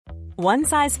One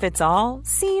size fits all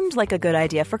seemed like a good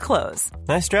idea for clothes.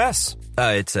 Nice dress.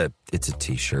 It's a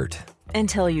t-shirt.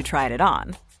 Until you tried it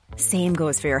on. Same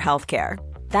goes for your healthcare.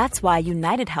 That's why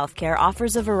United Healthcare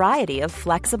offers a variety of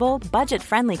flexible,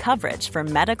 budget-friendly coverage for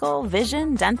medical,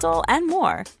 vision, dental, and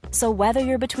more. So whether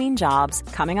you're between jobs,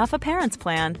 coming off a parent's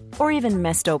plan, or even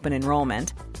missed open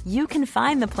enrollment, you can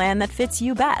find the plan that fits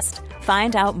you best.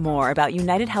 Find out more about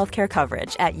United Healthcare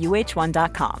coverage at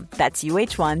uh1.com. That's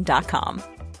uh1.com.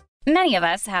 Many of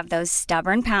us have those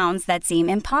stubborn pounds that seem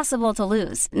impossible to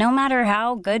lose, no matter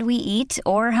how good we eat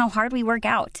or how hard we work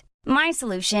out. My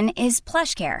solution is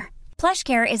PlushCare.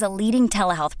 PlushCare is a leading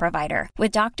telehealth provider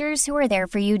with doctors who are there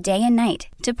for you day and night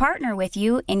to partner with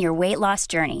you in your weight loss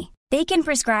journey. They can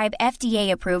prescribe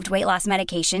FDA-approved weight loss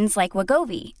medications like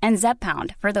Wegovy and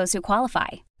Zepbound for those who qualify.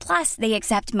 Plus, they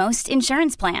accept most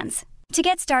insurance plans. To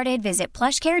get started, visit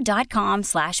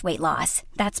plushcare.com/weightloss.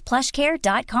 That's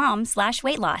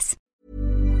plushcare.com/weightloss.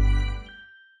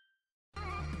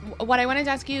 What I wanted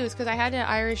to ask you is because I had an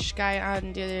Irish guy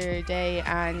on the other day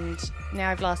and now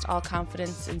I've lost all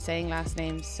confidence in saying last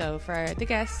names. So for the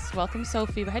guests, welcome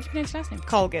Sophie. But how do you pronounce your last name?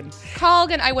 Colgan.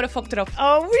 Colgan. I would have fucked it up.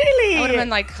 Oh, really? I would have been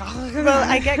like, Colgan. Well,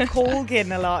 I get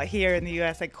Colgan a lot here in the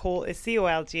US, like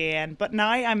Colgan. But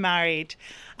now I'm married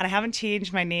and I haven't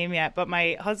changed my name yet. But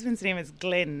my husband's name is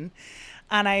Glynn.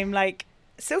 And I'm like,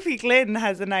 Sophie Glynn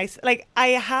has a nice, like, I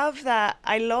have that.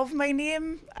 I love my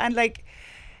name. And like,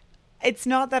 it's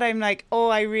not that I'm like, oh,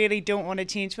 I really don't want to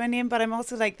change my name, but I'm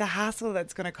also like the hassle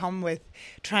that's going to come with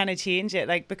trying to change it,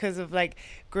 like because of like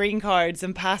green cards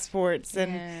and passports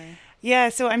and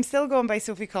so I'm still going by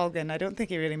Sophie Colgan. I don't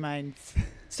think he really minds.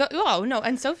 So, oh no,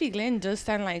 and Sophie Glynn does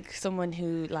sound like someone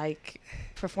who like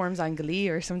performs on Glee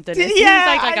or something. It seems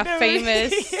like a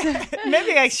famous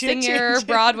maybe I should singer,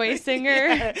 Broadway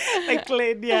singer, like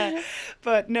Glynn,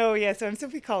 But no, so I'm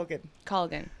Sophie Colgan.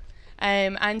 Colgan.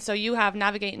 And so you have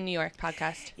Navigating New York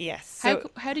podcast. Yes. So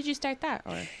how did you start that?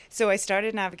 So I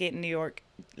started Navigating New York,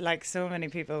 like so many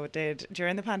people did,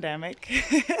 during the pandemic.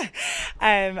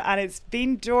 And it's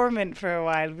been dormant for a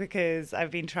while because I've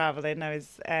been traveling. I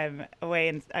was away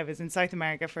and I was in South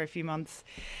America for a few months.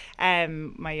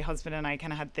 My husband and I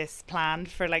kind of had this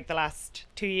planned for like the last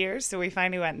 2 years. So we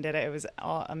finally went and did it. It was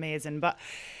amazing. But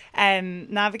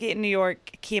Navigating New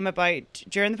York came about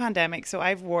during the pandemic. So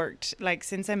I've worked like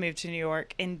since I moved to New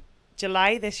York. In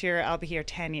July this year, I'll be here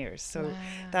 10 years. So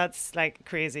that's like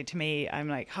crazy to me. I'm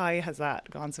like, how has that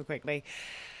gone so quickly?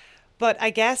 But I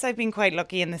guess I've been quite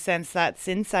lucky in the sense that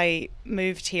since I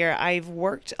moved here, I've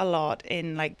worked a lot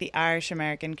in like the Irish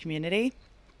American community.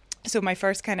 So my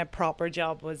first kind of proper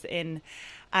job was in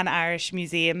an Irish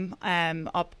museum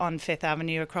up on Fifth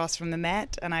Avenue across from the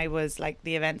Met, and I was like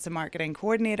the events and marketing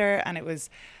coordinator, and it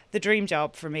was the dream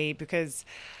job for me because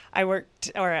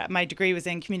my degree was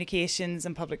in communications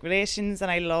and public relations,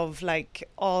 and I love like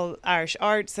all Irish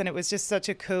arts, and it was just such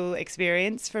a cool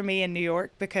experience for me in New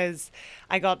York because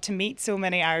I got to meet so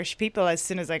many Irish people as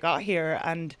soon as I got here,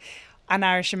 and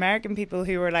Irish American people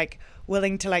who were like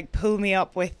willing to like pull me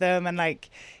up with them and like,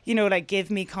 you know, like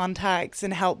give me contacts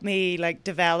and help me like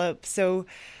develop. So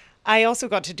I also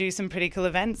got to do some pretty cool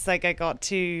events. Like I got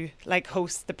to like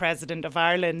host the President of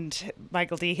Ireland,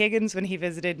 Michael D. Higgins, when he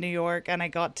visited New York. And I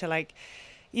got to like,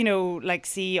 you know, like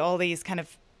see all these kind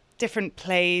of different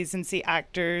plays and see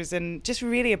actors and just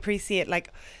really appreciate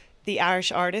like the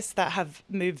Irish artists that have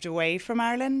moved away from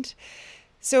Ireland.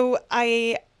 So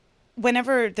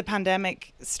whenever the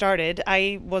pandemic started,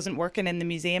 I wasn't working in the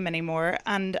museum anymore,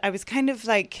 and I was kind of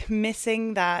like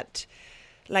missing that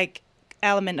like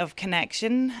element of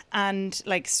connection and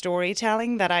like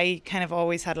storytelling that I kind of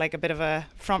always had like a bit of a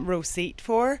front row seat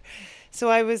for. So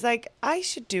I was like, I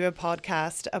should do a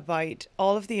podcast about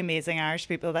all of the amazing Irish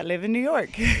people that live in New York.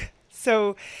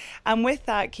 So, and with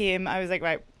that came, I was like,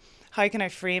 right, how can I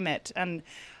frame it? And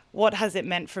what has it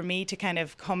meant for me to kind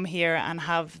of come here and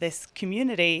have this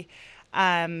community?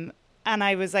 And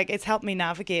I was like, it's helped me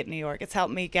navigate New York. It's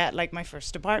helped me get like my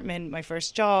first apartment, my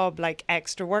first job, like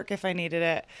extra work if I needed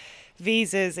it,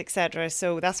 visas, etc.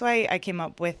 So that's why I came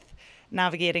up with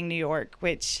Navigating New York,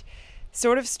 which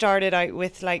sort of started out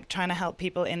with like trying to help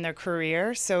people in their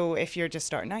career. So if you're just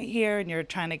starting out here and you're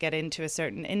trying to get into a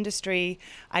certain industry,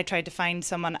 I tried to find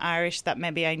someone Irish that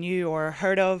maybe I knew or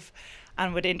heard of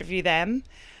and would interview them.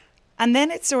 And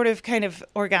then it sort of kind of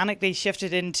organically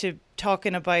shifted into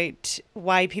talking about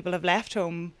why people have left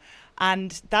home.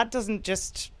 And that doesn't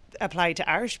just apply to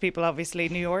Irish people. Obviously,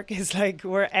 New York is like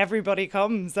where everybody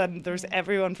comes and there's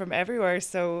everyone from everywhere.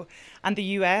 So, and the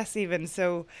US even.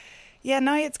 So, yeah,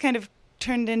 now it's kind of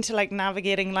turned into like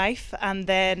navigating life. And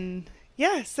then,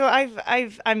 Yeah, so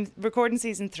I'm recording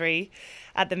season 3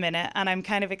 at the minute, and I'm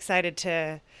kind of excited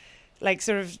to like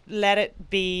sort of let it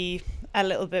be a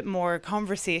little bit more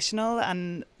conversational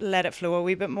and let it flow a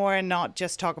wee bit more, and not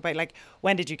just talk about like,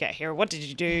 when did you get here? What did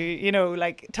you do? You know,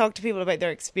 like talk to people about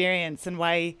their experience and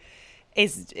why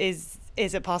is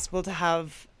it possible to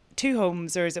have 2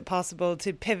 homes, or is it possible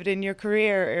to pivot in your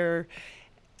career, or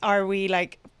are we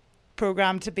like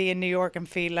programmed to be in New York and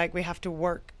feel like we have to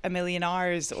work a million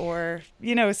hours, or,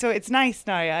 you know, so it's nice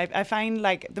now. I find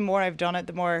like the more I've done it,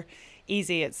 the more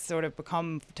easy it's sort of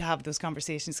become to have those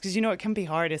conversations, because, you know, it can be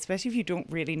hard, especially if you don't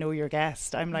really know your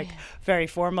guest. I'm like very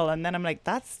formal, and then I'm like,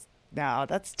 that's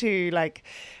too like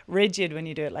rigid when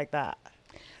you do it like that.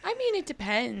 I mean, it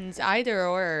depends. Either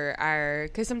or are,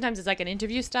 because sometimes it's like an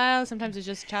interview style, sometimes it's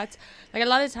just chats. Like a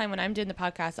lot of the time when I'm doing the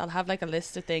podcast, I'll have like a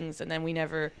list of things, and then we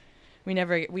never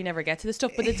get to the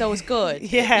stuff, but it's always good.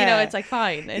 Yeah, you know, it's like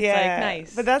fine, it's like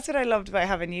nice. But that's what I loved about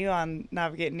having you on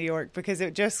Navigating New York, because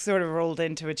it just sort of rolled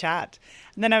into a chat,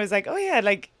 and then I was like, oh yeah,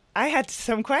 like I had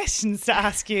some questions to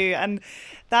ask you, and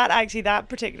that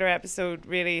particular episode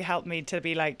really helped me to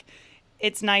be like,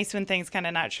 it's nice when things kind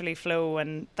of naturally flow,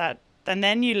 and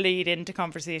then you lead into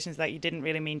conversations that you didn't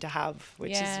really mean to have,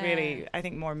 which is really, I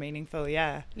think, more meaningful.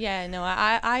 Yeah. Yeah, no,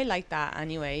 I like that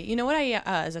anyway. You know what I,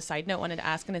 as a side note, wanted to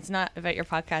ask, and it's not about your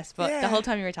podcast, but the whole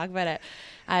time you were talking about it,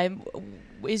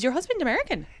 is your husband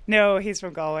American? No, he's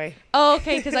from Galway. Oh,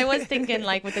 okay, because I was thinking,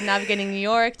 like, with the Navigating New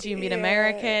York, do you meet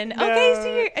American? No.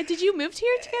 Okay, so did you move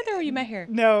here together, or you met here?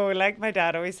 No, like my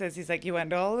dad always says, he's like, you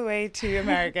went all the way to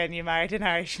America and you married an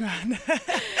Irishman.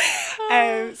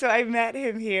 So I met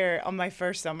him here on my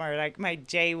first summer, like my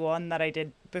J1 that I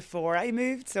did before I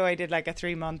moved. So I did like a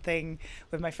 3-month thing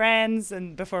with my friends,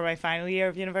 and before my final year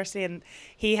of university, and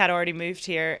he had already moved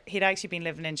here. He'd actually been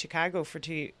living in Chicago for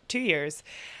two years.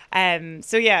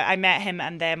 So yeah, I met him,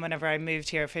 and then whenever I moved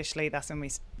here officially, that's when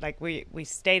we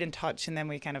stayed in touch, and then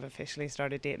we kind of officially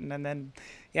started dating, and then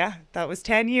that was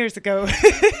 10 years ago.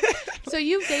 So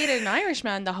you've dated an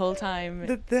Irishman the whole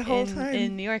time? The whole time.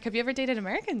 In New York. Have you ever dated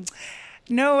Americans?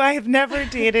 No, I have never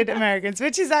dated Americans,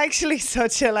 which is actually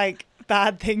such a like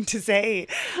bad thing to say.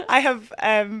 I have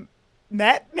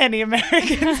met many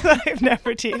Americans, but I've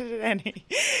never dated any.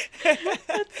 That's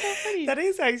so funny. That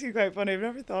is actually quite funny. I've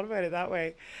never thought about it that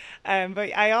way.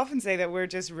 But I often say that we're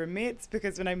just roommates,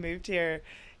 because when I moved here,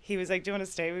 he was like, do you want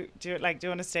to stay? Do you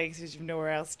want to stay because you've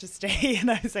nowhere else to stay? And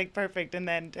I was like, perfect. And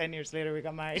then 10 years later, we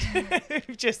got married.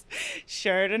 We've just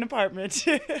shared an apartment.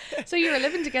 So you were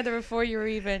living together before you were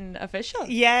even official?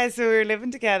 Yeah, so we were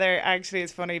living together. Actually,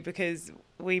 it's funny because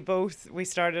we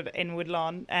started in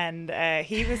Woodlawn, and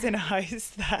he was in a house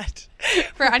that...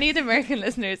 For any of the American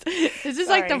listeners, this is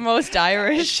like the most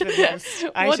Irish.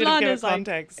 I should have given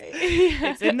context.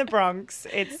 It's in the Bronx.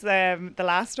 It's the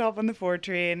last stop on the 4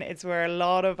 train. It's where a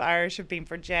lot of Irish have been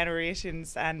for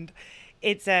generations, and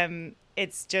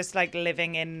it's just like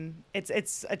living in...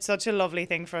 It's such a lovely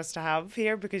thing for us to have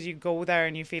here, because you go there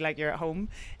and you feel like you're at home.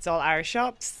 It's all Irish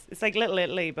shops. It's like Little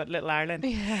Italy, but Little Ireland.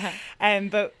 Yeah.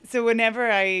 But so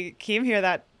whenever I came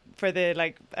here for the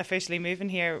like officially moving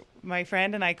here, my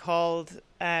friend and I called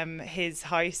his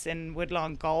house in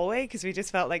Woodlawn, Galway, because we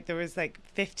just felt like there was like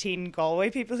 15 Galway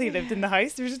people who lived in the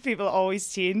house. There was just people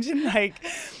always changing. Like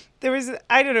there was,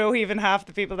 I don't know, even half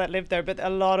the people that lived there, but a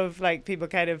lot of like people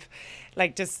kind of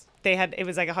like just, it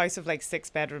was like a house of like 6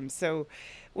 bedrooms. So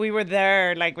we were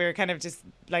there, like we were kind of just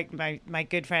like my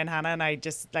good friend Hannah and I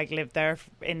just like lived there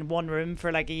in one room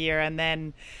for like a year, and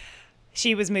then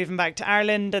she was moving back to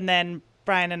Ireland, and then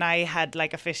Brian and I had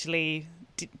like officially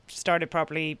started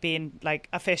properly being like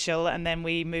official, and then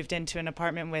we moved into an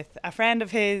apartment with a friend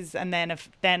of his, and then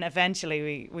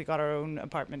eventually we got our own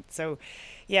apartment. So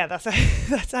yeah, that's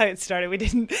how it started.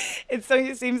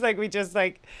 It seems like we just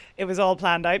like, it was all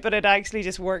planned out, but it actually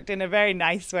just worked in a very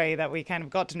nice way that we kind of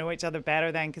got to know each other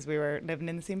better then, because we were living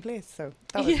in the same place. So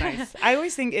that was nice. I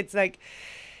always think it's like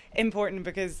important,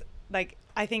 because like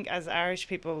I think as Irish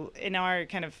people in our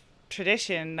kind of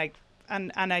tradition, like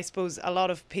and I suppose a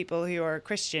lot of people who are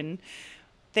Christian,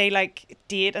 they like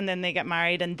date and then they get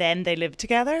married and then they live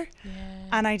together. Yeah.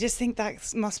 And I just think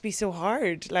that must be so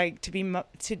hard, like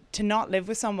to not live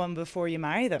with someone before you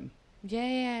marry them.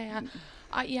 Yeah.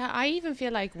 I even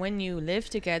feel like when you live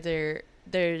together,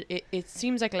 it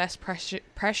seems like less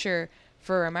pressure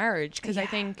for a marriage, because I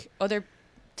think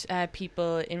most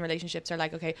people in relationships are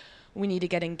like, okay, we need to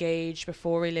get engaged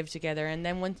before we live together, and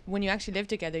then when you actually live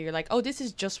together, you're like, oh, this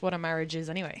is just what a marriage is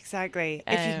anyway. Exactly.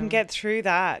 If you can get through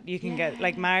that, you can get,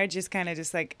 like, marriage is kind of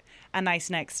just like a nice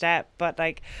next step. But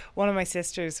like one of my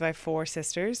sisters, so I have 4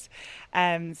 sisters,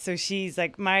 so she's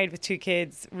like married with 2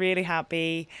 kids, really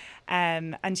happy,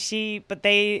 and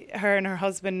her and her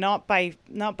husband, not by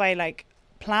like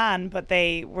plan, but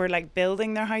they were like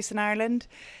building their house in Ireland.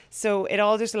 So it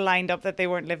all just lined up that they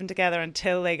weren't living together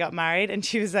until they got married. And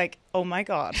she was like, oh my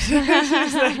God. She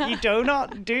was like, you do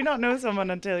not know someone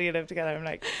until you live together. I'm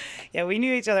like, yeah, we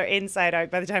knew each other inside out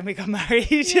by the time we got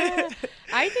married. Yeah.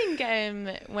 I think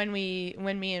when me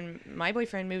and my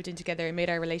boyfriend moved in together, it made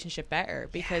our relationship better,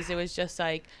 because it was just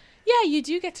like, yeah, you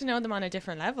do get to know them on a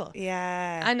different level.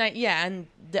 Yeah. And and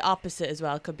the opposite as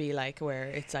well could be like, where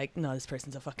it's like, no, this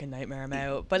person's a fucking nightmare, I'm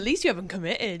out. But at least you haven't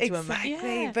committed to him.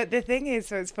 Exactly. But the thing is,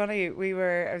 so it's funny, I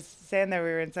was saying that we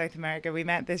were in South America. We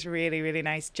met this really, really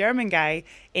nice German guy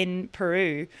in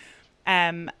Peru.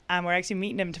 And we're actually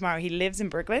meeting him tomorrow. He lives in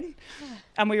Brooklyn.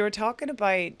 And we were talking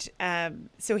about,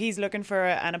 so he's looking for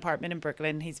an apartment in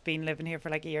Brooklyn. He's been living here for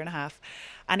like a year and a half.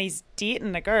 And he's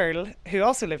dating a girl who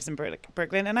also lives in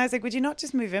Brooklyn. And I was like, would you not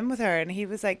just move in with her? And he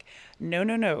was like,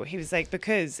 no. He was like,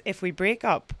 because if we break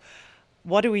up,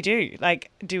 what do we do? Like,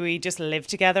 do we just live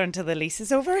together until the lease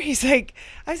is over? He's like,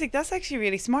 I was like, that's actually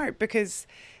really smart, because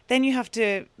then you have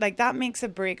to, like, that makes a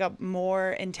breakup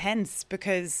more intense,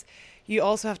 because you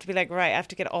also have to be like, right, I have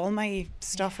to get all my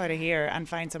stuff out of here and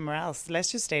find somewhere else.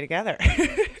 Let's just stay together.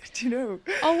 Do you know?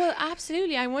 Oh, well,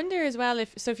 absolutely. I wonder as well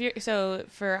so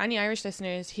for any Irish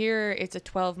listeners here, it's a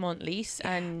 12-month lease,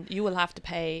 and you will have to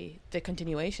pay the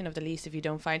continuation of the lease if you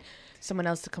don't find someone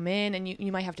else to come in, and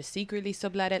you might have to secretly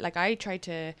sublet it. Like I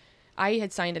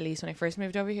had signed a lease when I first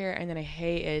moved over here, and then I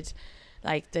hated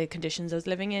like the conditions I was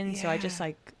living in. So I just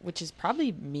like, which is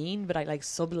probably mean, but I like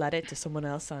sublet it to someone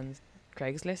else on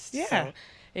Craigslist. Yeah. So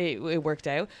it worked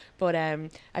out. But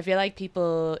I feel like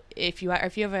people, if you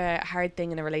have a hard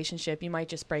thing in a relationship, you might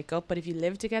just break up. But if you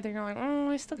live together, you're like, oh,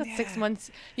 I still got 6 months.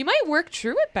 You might work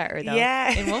through it better though.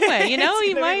 Yeah. In one way, you know,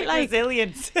 you might like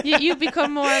resilience. you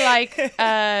become more like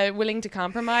willing to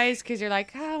compromise, because you're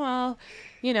like, oh well,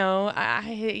 you know,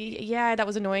 that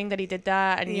was annoying that he did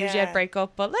that, and usually I'd break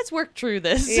up, but let's work through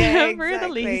this for the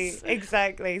lease.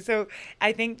 Exactly. So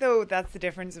I think though that's the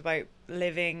difference about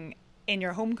living in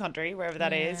your home country, wherever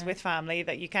that is, with family,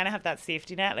 that you kind of have that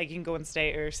safety net. Like you can go and stay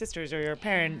at your sisters or your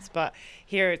parents, but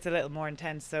here it's a little more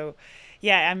intense. So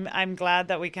yeah, I'm glad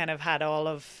that we kind of had all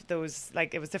of those,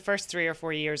 like it was the first 3 or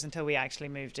 4 years until we actually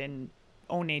moved in,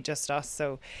 only just us.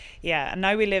 So yeah, and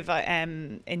now we live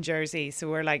in Jersey, so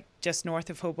we're like just north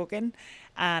of Hoboken,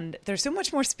 and there's so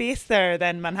much more space there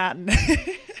than Manhattan.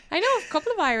 I know a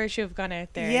couple of Irish who've gone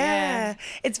out there. Yeah.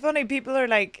 It's funny, people are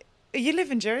like, you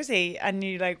live in Jersey and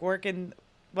you like work in,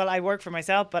 well, I work for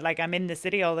myself, but like I'm in the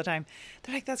city all the time.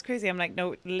 They're like, that's crazy. I'm like,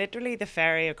 no, literally the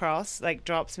ferry across like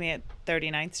drops me at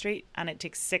 39th Street and it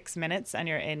takes 6 minutes and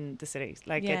you're in the city.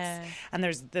 Like it's, and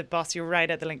there's the bus, you're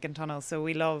right at the Lincoln Tunnel. So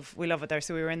we love it there.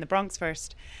 So we were in the Bronx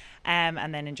first, and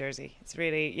then in Jersey. It's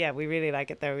really, we really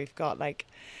like it there. We've got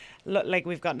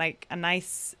we've got like a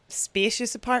nice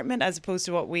spacious apartment, as opposed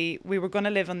to what we were going to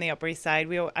live on the Upper East Side.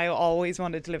 I always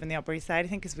wanted to live on the Upper East Side, I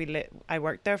think, because I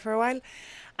worked there for a while,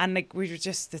 and like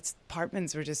the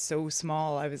apartments were just so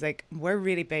small. I was like, we're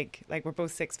really big, like we're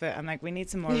both 6 foot. I'm like, we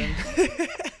need some more room.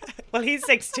 Well, he's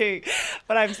 6'2",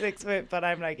 but I'm 6 foot. But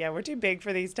I'm like, we're too big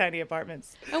for these tiny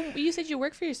apartments. Oh, you said you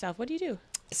work for yourself. What do you do?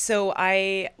 So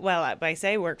I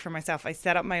say work for myself. I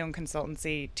set up my own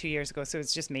consultancy 2 years ago. So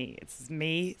it's just me. It's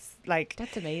me. Like,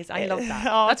 that's amazing. I love that.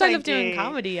 Oh, that's why I love doing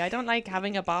comedy. I don't like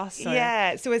having a boss.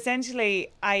 Yeah. So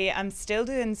essentially, I am still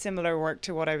doing similar work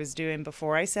to what I was doing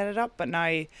before I set it up. But now,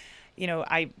 you know,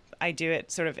 I do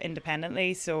it sort of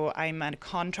independently. So I'm a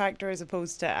contractor as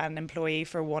opposed to an employee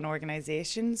for one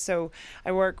organization. So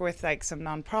I work with like some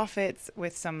nonprofits,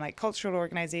 with some like cultural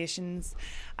organizations,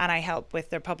 and I help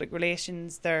with their public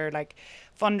relations, their like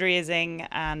fundraising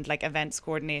and like events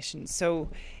coordination. So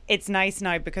it's nice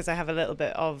now because I have a little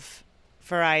bit of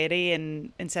variety,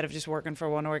 and instead of just working for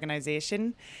one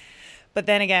organization. But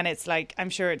then again, it's like, I'm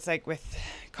sure it's like with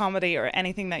comedy or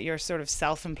anything that you're sort of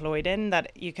self-employed in,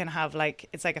 that you can have like,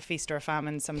 it's like a feast or a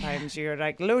famine. Sometimes you're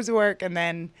like loads of work, and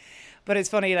then, but it's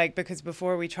funny, like, because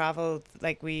before we traveled,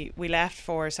 like we left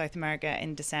for South America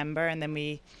in December, and then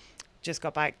we just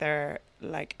got back there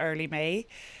like early May.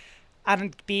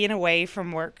 And being away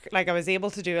from work, like I was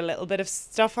able to do a little bit of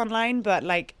stuff online, but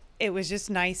like it was just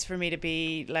nice for me to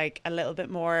be like a little bit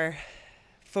more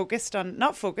focused on,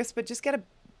 not focused, but just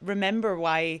remember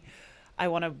why I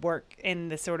want to work in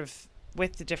the sort of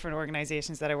with the different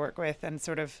organizations that I work with, and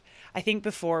sort of, I think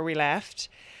before we left,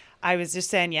 I was just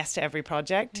saying yes to every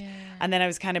project. And then I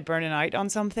was kind of burning out on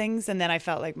some things. And then I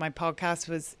felt like my podcast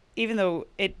was, even though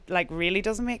it like really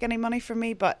doesn't make any money for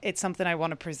me, but it's something I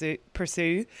want to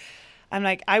pursue. I'm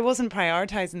like, I wasn't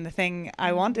prioritizing the thing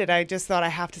I wanted. I just thought I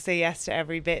have to say yes to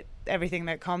everything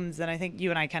that comes. And I think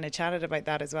you and I kind of chatted about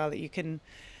that as well, that you can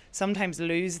sometimes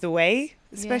lose the way,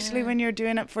 especially when you're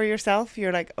doing it for yourself.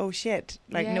 You're like, oh shit,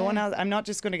 like no one else, I'm not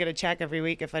just going to get a check every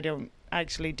week if I don't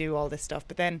actually do all this stuff.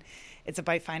 But then it's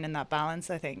about finding that balance,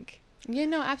 I think. Yeah,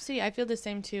 no, absolutely. I feel the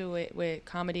same too with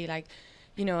comedy. Like,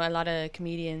 you know, a lot of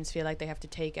comedians feel like they have to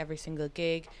take every single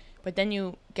gig, but then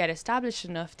you get established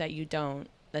enough that you don't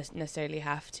necessarily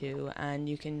have to, and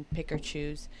you can pick or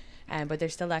choose. But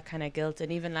there's still that kind of guilt.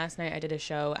 And even last night I did a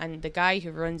show, and the guy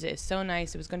who runs it is so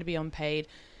nice. It was going to be unpaid,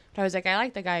 but I was like, I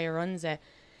like the guy who runs it.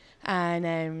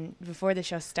 And before the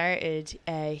show started,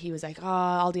 he was like, oh,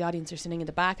 all the audience are sitting in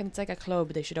the back, and it's like a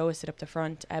club, they should always sit up the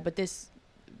front. But this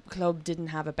club didn't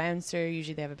have a bouncer.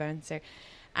 Usually they have a bouncer.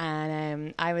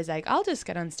 And I was like, I'll just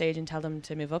get on stage and tell them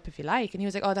to move up if you like. And he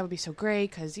was like, oh, that would be so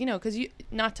great, because you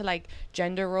not to like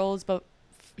gender roles, but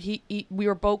we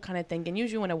were both kind of thinking,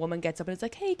 usually when a woman gets up and it's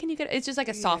like, hey, can you get, it's just like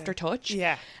a softer touch,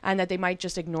 and that they might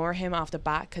just ignore him off the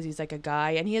bat because he's like a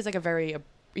guy, and he has like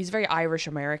he's very Irish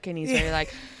American. He's very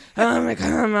like, oh my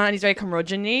God, he's very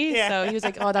curmudgeon-y. So he was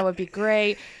like, oh, that would be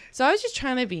great. So I was just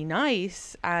trying to be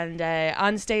nice, and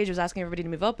on stage I was asking everybody to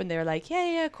move up, and they were like,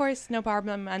 yeah, of course, no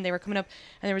problem. And they were coming up,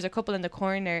 and there was a couple in the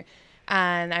corner,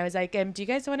 and I was like, do you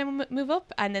guys want to move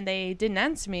up? And then they didn't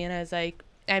answer me, and I was like,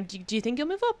 do you think you'll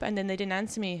move up? And then they didn't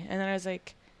answer me, and then I was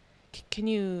like, can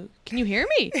you hear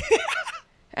me?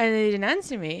 And they didn't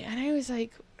answer me, and I was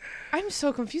like, I'm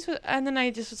so confused. And then I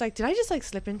just was like, did I just like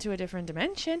slip into a different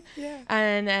dimension?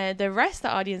 And the rest of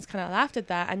the audience kind of laughed at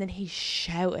that, and then he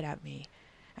shouted at me,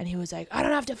 and he was like, I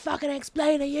don't have to fucking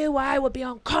explain to you why I would be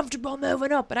uncomfortable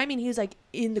moving up. But I mean, he was like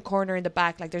in the corner in the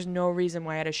back, like there's no reason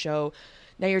why at a show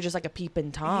now you're just like a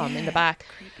peeping Tom in the back.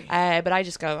 But I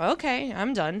just go, okay,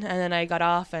 I'm done. And then I got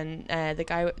off, and the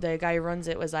guy who runs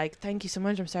it was like, thank you so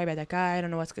much, I'm sorry about that guy, I don't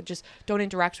know what's good, just don't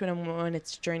interact with him when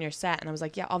it's during your set. And I was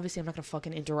like, yeah, obviously I'm not gonna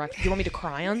fucking interact. Do you want me to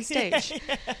cry on stage?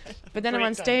 But then I'm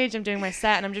on stage, I'm doing my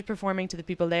set, and I'm just performing to the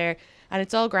people there, and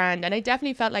it's all grand. And I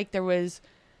definitely felt like there was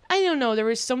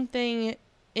something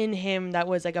in him that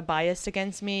was like a bias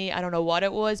against me. I don't know what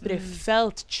it was, but it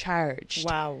felt charged.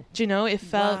 Wow. Do you know, it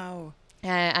felt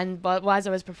but as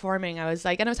I was performing, I was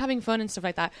like, and I was having fun and stuff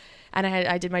like that, and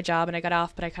I did my job and I got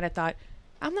off, but I kind of thought,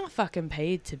 I'm not fucking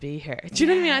paid to be here. Do you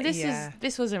know what I mean?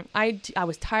 This wasn't, I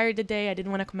was tired today, I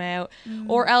didn't want to come out,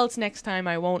 or else next time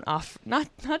I won't offer, not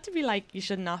to be like, you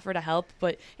shouldn't offer to help,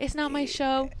 but it's not my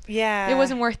show. It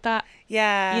wasn't worth that.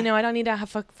 You know, I don't need to have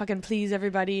fucking please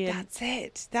everybody. And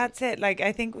that's it. Like,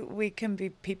 I think we can be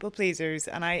people pleasers,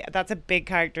 and that's a big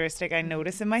characteristic I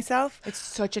notice in myself. It's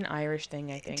such an Irish thing,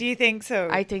 I think. Do you think so?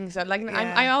 I think so. Like,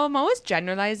 I'm always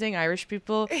generalizing Irish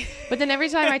people, but then every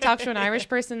time I talk to an Irish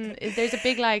person, there's a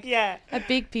big a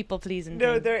big people pleasing thing.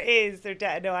 No, there is.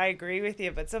 No, I agree with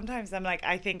you, but sometimes I'm like,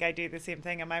 I think I do the same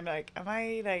thing, and I'm like, am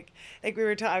I like we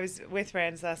were I was with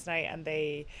friends last night, and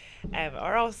they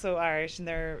are also Irish, and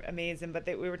they're amazing, but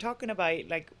we were talking about,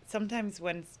 like, sometimes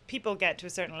when people get to a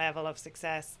certain level of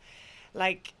success,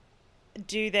 like,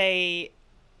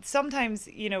 sometimes,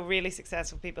 you know, really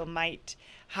successful people might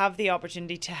have the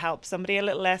opportunity to help somebody a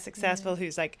little less successful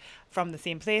who's like from the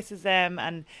same place as them,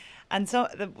 and so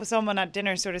someone at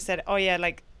dinner sort of said, oh yeah,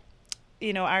 like,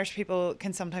 you know, Irish people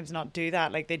can sometimes not do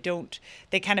that, like they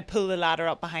kind of pull the ladder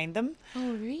up behind them.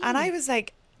 Oh really? And I was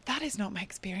like, that is not my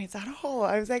experience at all.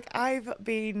 I was like, I've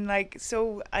been like,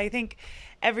 so I think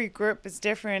every group is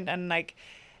different, and like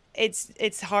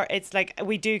it's hard. It's like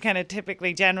we do kind of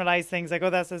typically generalize things like, oh,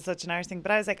 that's such an Irish thing.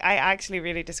 But I was like, I actually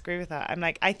really disagree with that. I'm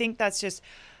like, I think that's just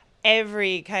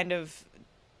every kind of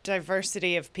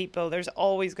diversity of people. There's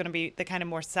always going to be the kind of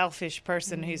more selfish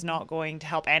person who's not going to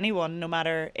help anyone, no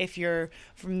matter if you're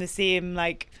from the same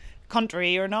like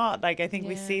country or not. Like, I think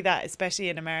we see that, especially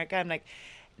in America. I'm like,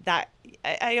 that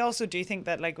I also do think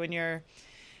that, like, when you're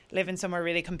living somewhere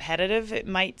really competitive, it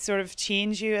might sort of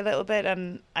change you a little bit.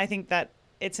 And I think that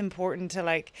it's important to,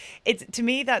 like, it's, to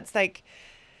me, that's like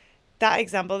that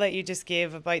example that you just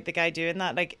gave about the guy doing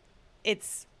that, like,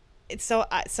 it's so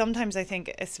sometimes I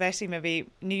think, especially maybe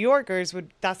New Yorkers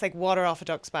that's like water off a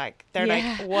duck's back. They're like,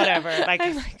 whatever, like,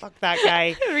 fuck that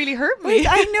guy. It really hurt me.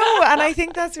 I know. And I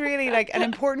think that's really like an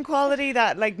important quality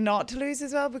that, like, not to lose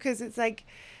as well, because it's like,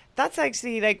 that's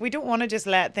actually, like, we don't want to just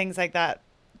let things like that,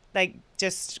 like,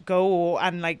 just go,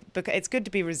 and like, because it's good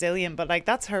to be resilient, but like,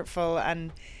 that's hurtful.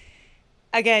 And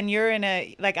again, you're in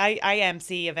a, like, I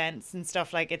MC events and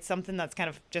stuff. Like, it's something that's kind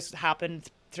of just happened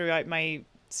throughout my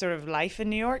sort of life in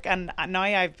New York. And now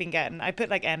I've been getting, I put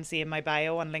like MC in my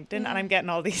bio on LinkedIn, and I'm getting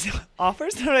all these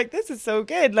offers. And I'm like, this is so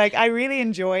good. Like, I really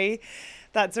enjoy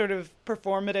that sort of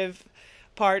performative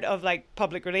part of like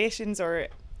public relations or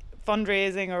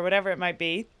fundraising or whatever it might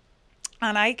be.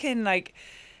 And I can like,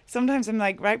 sometimes I'm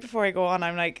like, right before I go on,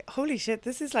 I'm like, holy shit,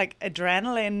 this is like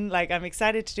adrenaline. Like, I'm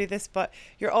excited to do this, but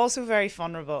you're also very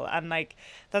vulnerable. And like,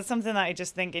 that's something that I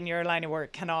just think in your line of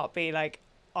work cannot be like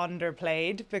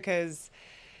underplayed, because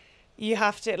you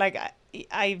have to, like,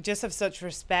 I just have such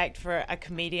respect for a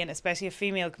comedian, especially a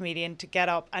female comedian, to get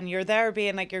up and you're there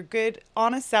being like your good,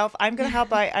 honest self. I'm going to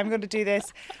help out. I'm going to do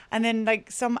this. And then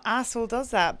like some asshole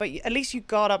does that. But at least you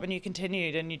got up and you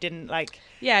continued and you didn't like.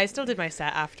 Yeah, I still did my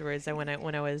set afterwards. And when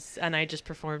I just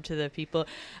performed to the people.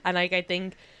 And like, I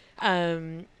think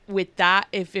with that,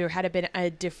 if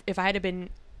I had been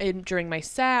during my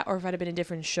set, or if I had been a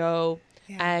different show,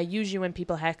 usually when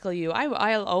people heckle you,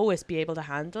 I'll always be able to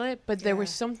handle it. But there was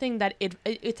something that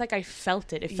it's like I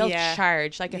felt it. It felt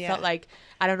charged. Like it felt like,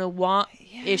 I don't know what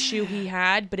issue he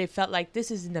had, but it felt like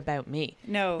this isn't about me.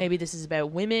 No. Maybe this is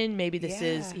about women. Maybe this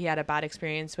is, he had a bad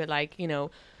experience with like, you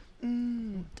know,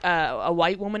 a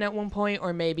white woman at one point,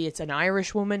 or maybe it's an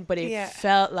Irish woman. But it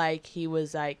felt like he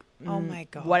was like, oh my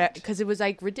God. What? Because it was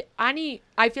like,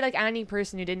 I feel like any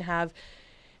person who didn't have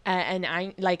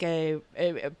like a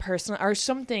personal or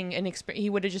something, he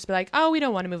would have just been like, oh, we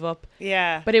don't want to move up.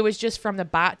 Yeah. But it was just from the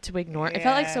bat to ignore. It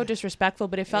felt like so disrespectful,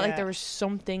 but it felt like there was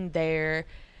something there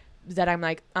that I'm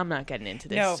like, I'm not getting into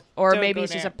this. No, or maybe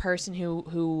it's just a person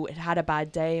who had a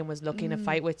bad day and was looking to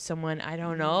fight with someone. I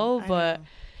don't know, but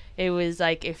it was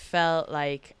like, it felt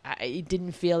like it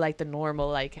didn't feel like the normal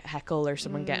like heckle or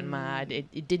someone getting mad.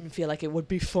 It didn't feel like it would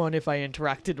be fun if I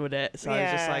interacted with it. So I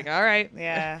was just like, all right.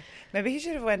 Yeah. Maybe he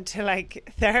should have went to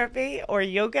like therapy or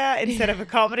yoga instead of a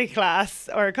comedy class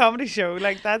or a comedy show.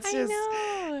 Like, that's just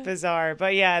bizarre.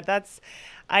 But yeah, that's,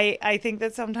 I think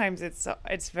that sometimes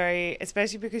it's very,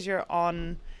 especially because you're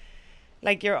on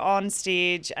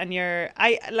stage and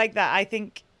I like that. I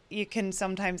think you can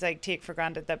sometimes like take for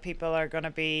granted that people are going to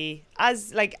be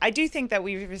as like, I do think that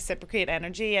we reciprocate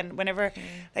energy. And whenever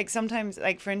like sometimes,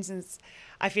 like for instance,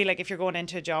 I feel like if you're going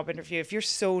into a job interview, if you're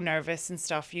so nervous and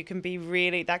stuff, you can be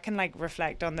really, that can like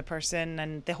reflect on the person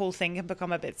and the whole thing can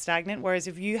become a bit stagnant. Whereas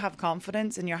if you have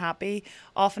confidence and you're happy,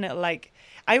 often it'll like,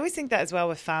 I always think that as well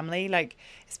with family, like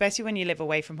especially when you live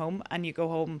away from home and you go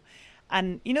home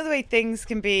and you know the way things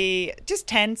can be just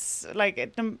tense,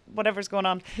 like whatever's going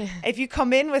on. If you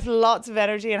come in with lots of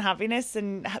energy and happiness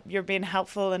and you're being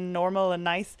helpful and normal and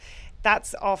nice,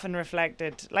 that's often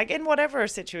reflected like in whatever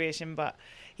situation. But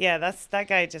yeah, that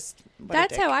guy just...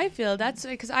 That's how I feel. That's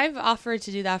because I've offered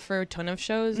to do that for a ton of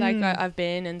shows. Like I've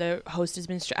been, and the host has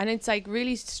been... and it's like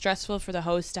really stressful for the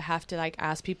host to have to like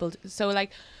ask people. So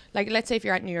like let's say if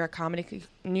you're at New York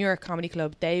Comedy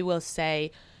Club, they will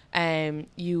say...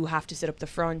 you have to sit up the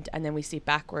front and then we sit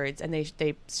backwards, and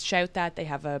they shout that they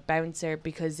have a bouncer,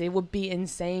 because it would be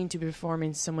insane to be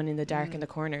performing someone in the dark in the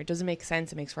corner. It doesn't make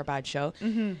sense. It makes for a bad show.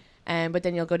 But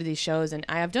then you'll go to these shows, and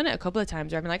I have done it a couple of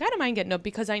times where I'm like, I don't mind getting up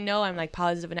because I know I'm like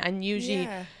positive, and usually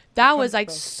that was like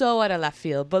so out of left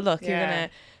field. But look, you're gonna.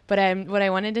 But what I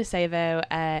wanted to say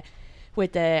about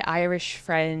with the Irish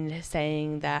friend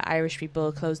saying that Irish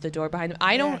people close the door behind them.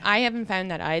 I haven't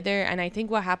found that either. And I think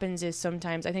what happens is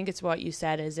sometimes, I think it's what you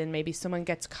said, is in maybe someone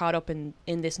gets caught up in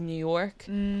this New York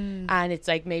and it's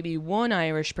like maybe one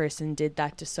Irish person did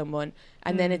that to someone.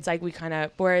 And then it's like we kind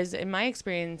of, whereas in my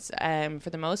experience, for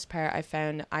the most part, I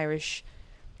found Irish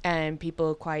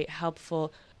people quite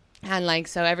helpful. And like,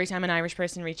 so every time an Irish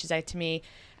person reaches out to me,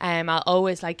 I'll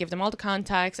always like give them all the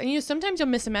contacts, and sometimes you'll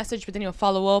miss a message, but then you'll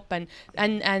follow up and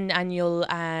you'll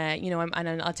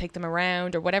and I'll take them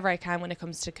around or whatever I can when it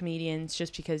comes to comedians,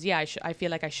 just because I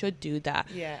feel like I should do that,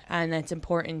 and it's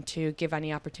important to give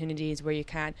any opportunities where you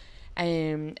can.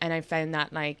 And I found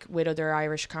that like with other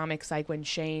Irish comics, like when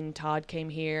Shane Todd came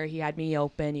here, he had me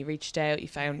open, he reached out, he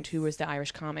found who was the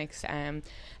Irish comics, and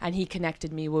he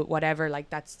connected me with whatever. Like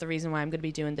that's the reason why I'm going to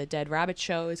be doing the Dead Rabbit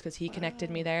show, is because he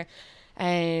connected me there.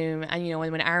 And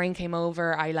when Aaron came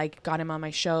over, I like got him on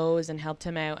my shows and helped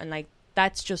him out, and like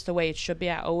that's just the way it should be.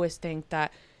 I always think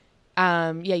that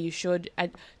you should.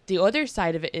 And the other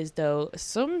side of it is, though,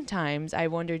 sometimes I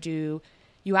wonder,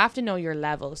 you have to know your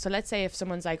level. So let's say if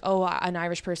someone's like, oh, an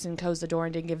Irish person closed the door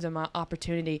and didn't give them an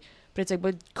opportunity, but it's like,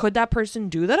 but could that person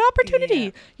do that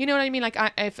opportunity? You know what I mean? Like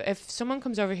if someone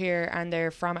comes over here and they're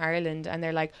from Ireland and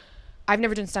they're like, I've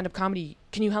never done stand-up comedy,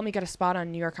 can you help me get a spot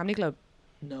on New York Comedy Club?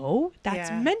 no,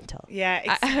 that's mental. Yeah,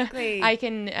 exactly. I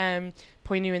can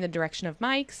point you in the direction of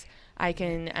Mike's. I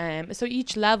can, so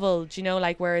each level, do you know,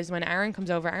 like, whereas when Aaron comes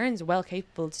over, Aaron's well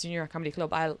capable to New York Comedy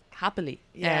Club. I'll happily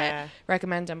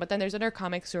recommend him. But then there's other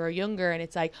comics who are younger, and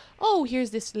it's like, oh,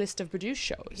 here's this list of produced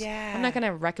shows. Yeah. I'm not going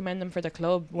to recommend them for the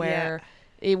club where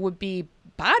it would be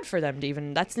bad for them to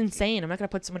even, that's insane. I'm not going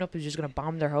to put someone up who's just going to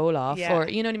bomb their hole off, or,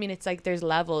 you know what I mean? It's like there's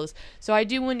levels. So I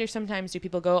do wonder sometimes, do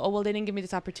people go, oh, well, they didn't give me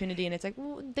this opportunity, and it's like,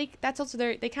 well, that's also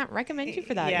they can't recommend you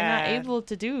for that. You're not able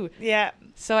to do. Yeah.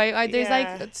 So I there's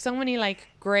like so many like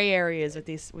gray areas with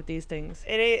these things.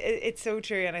 It's so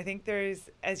true, and I think there's,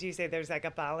 as you say, there's like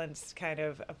a balanced kind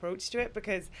of approach to it,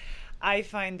 because I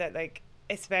find that, like,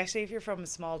 especially if you're from a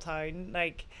small town,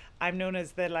 like, I'm known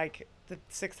as the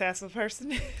successful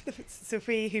person,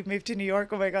 Sophie, who moved to New York.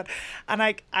 Oh my God. And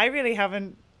like, I really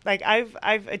haven't, like,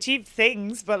 I've achieved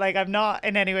things, but like, I'm not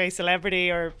in any way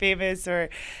celebrity or famous,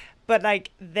 but like,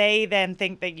 they then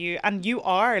think that you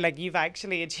are, like, you've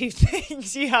actually achieved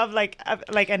things. You have like a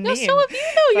name. No, so have you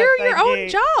though. You're your own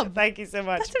job. Thank you so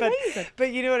much. That's amazing.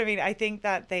 But you know what I mean? I think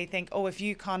that they think, oh, if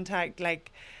you contact,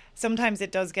 like, sometimes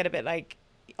it does get a bit like,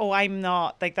 oh, I'm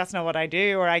not, like, that's not what I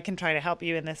do, or I can try to help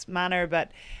you in this manner.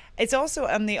 But it's also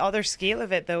on the other scale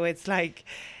of it, though. It's like,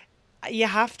 you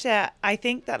have to, I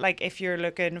think that, like, if you're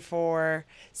looking for,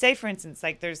 say, for instance,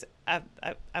 like, there's I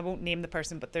won't name the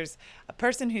person, but there's a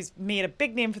person who's made a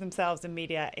big name for themselves in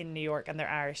media in New York, and they're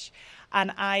Irish.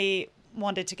 And I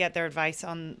wanted to get their advice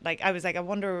on, like, I was like, I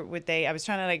wonder, I was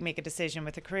trying to, like, make a decision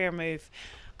with a career move.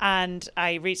 And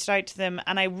I reached out to them,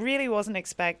 and I really wasn't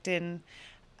expecting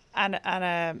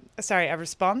a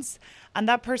response, and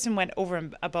that person went over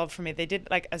and above for me. They did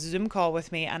like a Zoom call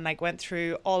with me and like went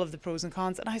through all of the pros and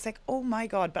cons, and I was like, oh my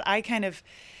God. But I kind of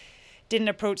didn't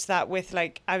approach that with,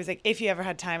 like, I was like, if you ever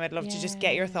had time, I'd love to just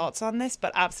get your thoughts on this,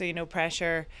 but absolutely no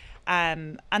pressure.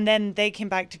 And then they came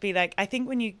back to be like, I think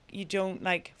when you don't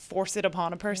like force it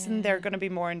upon a person, they're going to be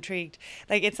more intrigued.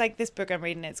 Like, it's like this book I'm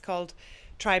reading, it's called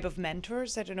Tribe of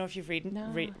Mentors. I don't know if you've reading it.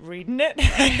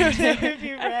 I don't know if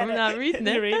you've read I'm not reading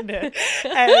it. Reading it.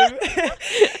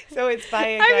 So it's by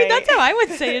a guy. I mean, that's how I would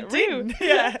say it too.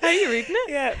 Yeah. Are you reading it?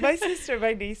 Yeah.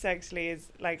 My niece actually is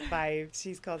like 5.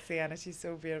 She's called Sienna. She's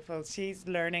so beautiful. She's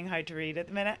learning how to read at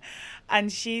the minute,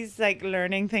 and she's like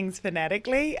learning things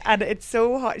phonetically, and it's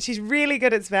so hard. She's really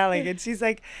good at spelling, and she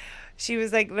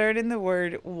was like learning the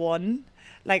word one,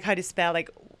 like how to spell like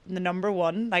the number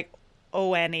 1, like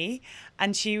ONE,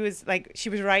 and she was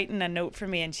writing a note for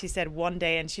me, and she said one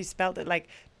day, and she spelled it like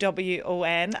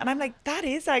WON, and I'm like, that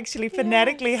is actually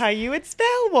phonetically how you would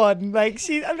spell one. Like,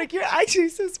 I'm like, you're actually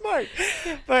so smart.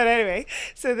 But anyway,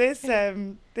 so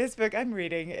this book I'm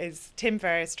reading is Tim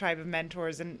Ferriss' Tribe of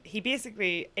Mentors, and he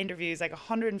basically interviews like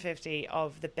 150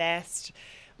 of the best,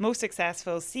 most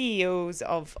successful CEOs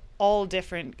of all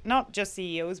different, not just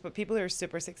CEOs, but people who are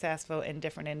super successful in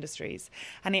different industries.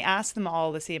 And he asked them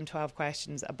all the same 12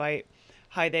 questions about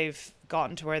how they've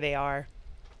gotten to where they are.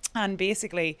 And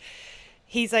basically,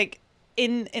 he's like,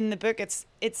 in the book,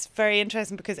 it's very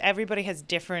interesting because everybody has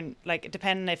different, like,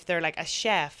 depending if they're like a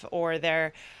chef or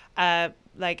they're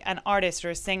like an artist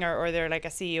or a singer, or they're like a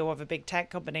CEO of a big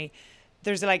tech company,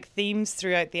 there's like themes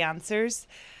throughout the answers.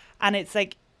 And it's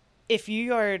like, if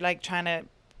you are like trying to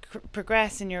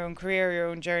progress in your own career, your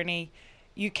own journey,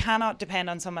 you cannot depend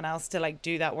on someone else to like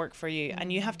do that work for you.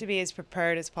 And you have to be as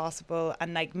prepared as possible,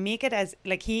 and like make it as,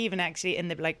 like, he even actually in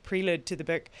the like prelude to the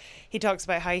book, he talks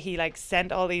about how he like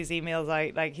sent all these emails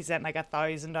out, like he sent like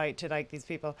 1,000 out to like these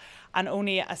people, and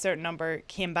only a certain number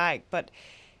came back. But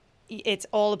it's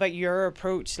all about your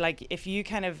approach. Like, if you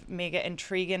kind of make it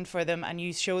intriguing for them and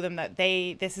you show them that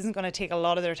this isn't going to take a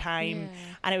lot of their time,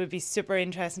 and it would be super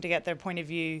interesting to get their point of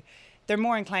view, they're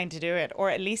more inclined to do it, or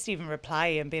at least even reply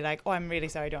and be like, oh, I'm really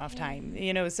sorry, I don't have time,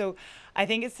 you know. So I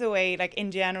think it's the way, like,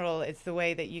 in general, it's the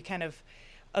way that you kind of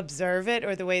observe it,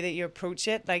 or the way that you approach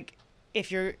it. Like,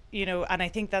 if you're, you know, and I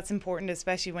think that's important,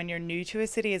 especially when you're new to a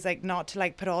city, is like not to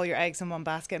like put all your eggs in one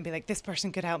basket and be like, this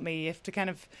person could help me. You have to kind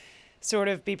of sort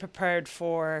of be prepared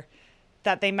for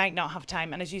that they might not have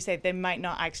time, and as you say, they might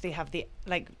not actually have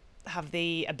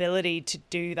the ability to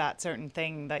do that certain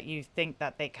thing that you think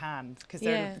that they can, because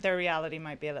their reality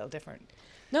might be a little different.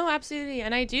 No, absolutely.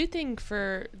 And I do think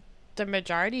for the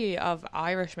majority of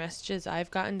Irish messages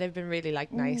I've gotten, they've been really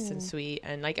like nice and sweet,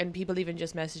 and like, and people even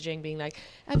just messaging being like,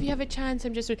 if you have a chance,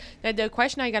 I'm just, now the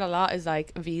question I get a lot is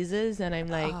like visas, and I'm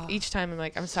like, each time I'm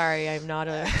like, I'm sorry, I'm not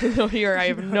a lawyer, I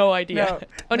have no idea,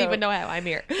 don't even know how I'm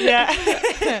here.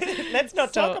 Let's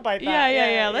not talk about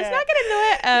that. Let's not get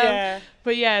into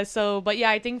it. But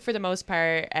I think for the most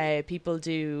part, people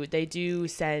do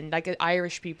send, like,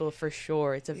 Irish people for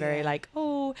sure, it's a very like,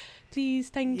 oh, oh, please,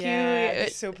 thank you.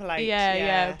 It's so polite.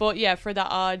 Yeah. But yeah, for the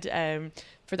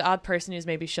odd person who's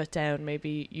maybe shut down,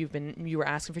 maybe you were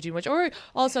asking for too much, or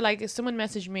also like if someone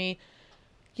messaged me,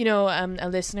 you know, a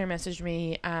listener messaged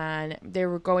me and they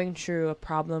were going through a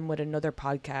problem with another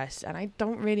podcast, and I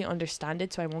don't really understand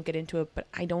it, so I won't get into it, but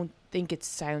I don't think it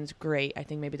sounds great. I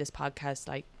think maybe this podcast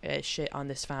like shit on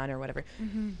this fan or whatever.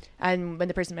 And when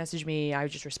the person messaged me, I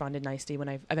just responded nicely when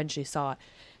I eventually saw it,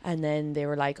 and then they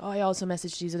were like, oh, I also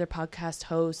messaged these other podcast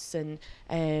hosts, and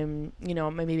you know,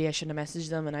 maybe I shouldn't have messaged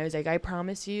them. And I was like, I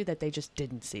promise you that they just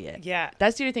didn't see it.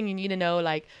 That's the other thing you need to know.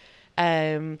 Like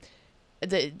I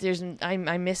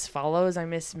miss follows, I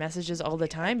miss messages all the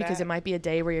time, because it might be a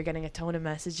day where you're getting a ton of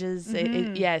messages.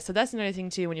 So that's another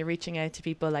thing too, when you're reaching out to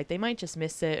people, like they might just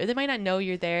miss it, or they might not know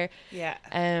you're there.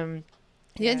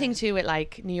 The other thing too with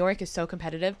like New York is so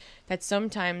competitive that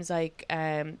sometimes like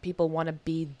people want to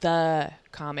be the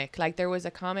comic. Like there was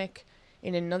a comic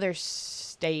in another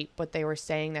state, but they were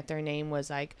saying that their name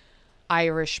was like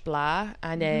Irish blah,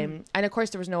 and of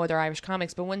course there was no other Irish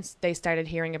comics, but once they started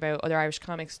hearing about other Irish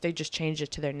comics, they just changed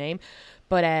it to their name.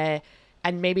 But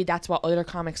and maybe that's what other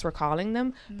comics were calling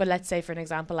them. But let's say, for an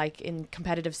example, like in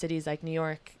competitive cities like New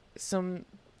York, some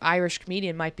Irish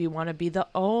comedian might want to be the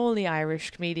only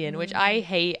Irish comedian, which I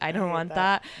hate. I don't want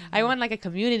that. I want like a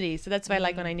community. So that's why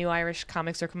like when I knew Irish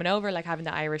comics were coming over, like having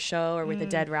the Irish show, or with the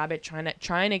Dead Rabbit,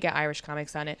 trying to get Irish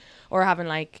comics on it, or having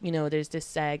like, you know, there's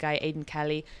this guy Aidan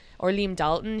Kelly or Liam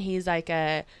Dalton. He's like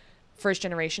a first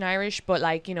generation Irish, but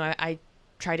like, you know, I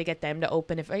try to get them to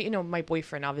open, if you know, my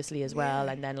boyfriend obviously as well,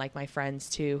 and then like my friends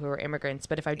too who are immigrants,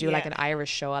 but if I do like an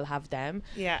Irish show, I'll have them.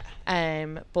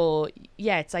 But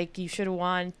yeah, it's like you should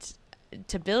want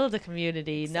to build a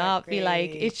community, not be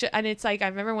like and it's like I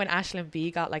remember when Aisling B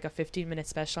got like a 15-minute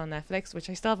special on Netflix, which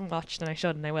I still haven't watched, and I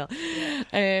should, and I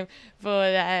will.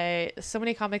 But so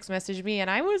many comics messaged me,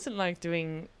 and I wasn't like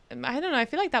doing, I don't know, I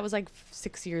feel like that was like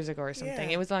 6 years ago or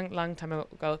something. It was a long time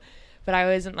ago. But I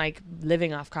wasn't like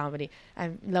living off comedy,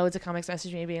 and loads of comics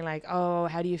messaged me being like, oh,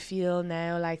 how do you feel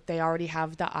now? Like they already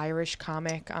have the Irish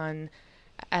comic on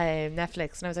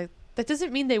Netflix. And I was like, that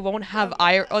doesn't mean they won't have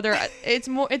other, it's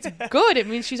good. It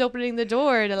means she's opening the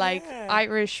door to like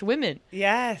Irish women.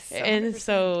 Yes. 100%. And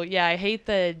so, yeah, I hate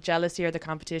the jealousy or the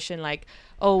competition. Like,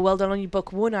 oh, well, they'll only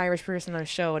book one Irish person on a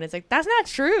show. And it's like, that's not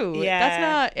true. That's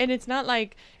not, and it's not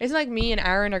like me and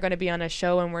Aaron are going to be on a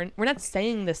show and we're not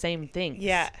saying the same things.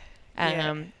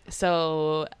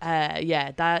 So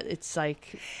that it's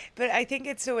like, but I think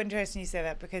it's so interesting you say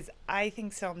that, because I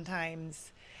think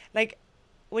sometimes, like,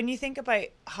 when you think about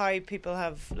how people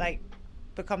have like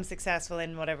become successful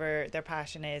in whatever their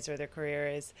passion is or their career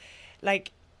is,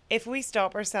 like, if we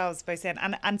stop ourselves by saying,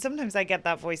 and sometimes I get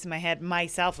that voice in my head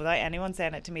myself without anyone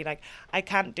saying it to me, like, I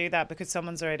can't do that because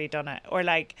someone's already done it, or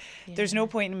like there's no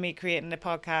point in me creating a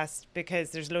podcast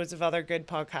because there's loads of other good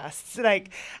podcasts.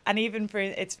 Like, and even for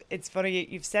it's funny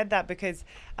you've said that, because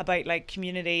about like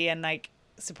community and like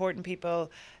supporting people.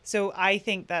 So I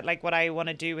think that like what I want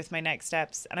to do with my next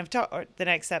steps, and I've talked the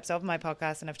next steps of my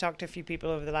podcast, and I've talked to a few people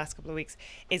over the last couple of weeks,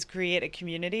 is create a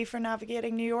community for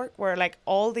navigating New York, where like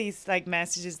all these like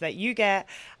messages that you get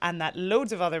and that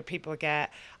loads of other people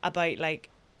get about like,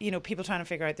 you know, people trying to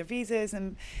figure out their visas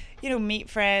and, you know,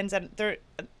 meet friends, and they're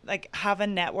like have a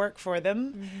network for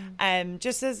them,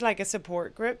 just as like a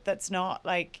support group that's not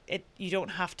like it. You don't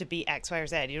have to be X, Y, or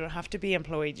Z. You don't have to be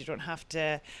employed. You don't have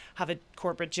to have a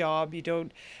corporate job. You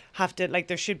don't have to, like,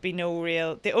 there should be no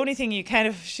real. The only thing you kind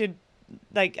of should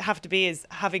like have to be is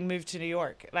having moved to New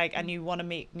York, like, and you want to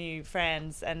make new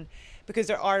friends, and because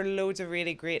there are loads of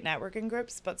really great networking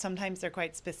groups, but sometimes they're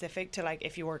quite specific to like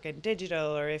if you work in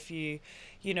digital, or if you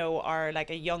know, are like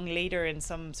a young leader in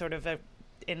some sort of a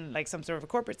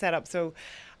corporate setup. So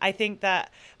I think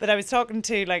that, but I was talking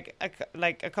to like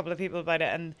a couple of people about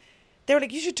it, and they were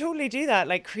like, you should totally do that,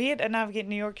 like create a Navigate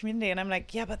New York community. And I'm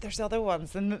like, yeah, but there's other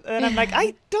ones, and I'm like,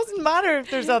 I doesn't matter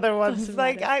if there's other ones.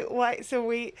 Like why? So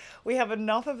we have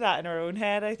enough of that in our own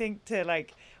head, I think, to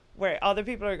like where other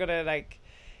people are gonna like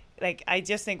I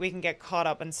just think we can get caught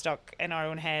up and stuck in our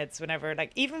own heads whenever,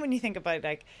 like, even when you think about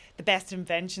like the best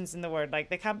inventions in the world, like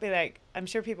they can't be like, I'm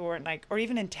sure people weren't like, or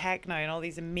even in tech now and all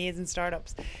these amazing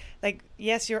startups, like,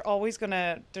 yes, there's always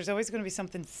gonna be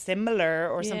something similar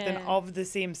or something of the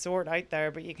same sort out there,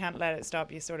 but you can't let it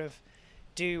stop you sort of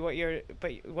do what you're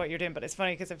doing. But it's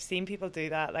funny because I've seen people do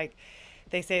that, like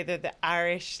they say they're the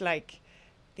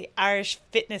Irish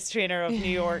fitness trainer of New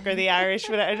York, or the Irish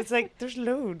whatever. It's like, there's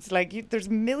loads, like there's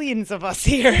millions of us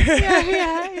here.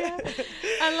 yeah.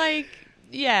 And like,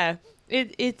 yeah,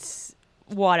 it's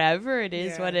whatever it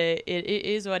is, what it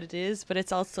is what it is. But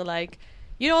it's also like,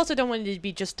 you also don't want it to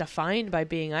be just defined by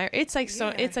being Irish. It's like, so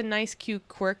it's a nice, cute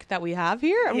quirk that we have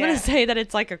here. I'm going to say that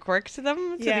it's like a quirk to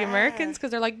them, to the Americans,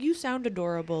 because they're like, you sound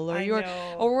adorable, or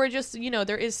or we're just, you know,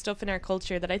 there is stuff in our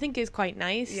culture that I think is quite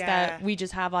nice that we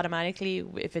just have automatically,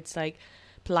 if it's like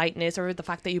politeness, or the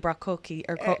fact that you brought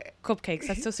cupcakes.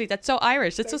 That's so sweet. That's so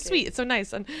Irish. It's so sweet. It's so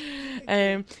nice.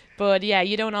 And but yeah,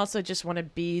 you don't also just want to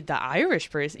be the Irish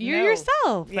person. You're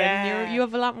yourself, and you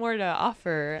have a lot more to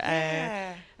offer.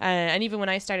 And even when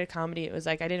I started comedy, it was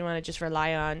like I didn't want to just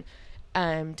rely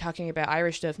on talking about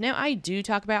Irish stuff. Now I do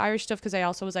talk about Irish stuff because I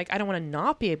also was like, I don't want to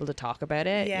not be able to talk about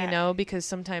it, you know, because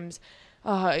sometimes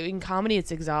in comedy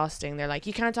it's exhausting. They're like,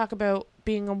 you can't talk about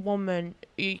being a woman,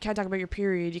 you can't talk about your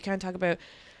period, you can't talk about,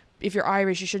 if you're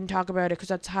Irish you shouldn't talk about it because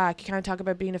that's hack, you can't talk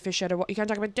about being a fish out of, you can't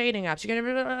talk about dating apps,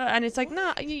 and it's like,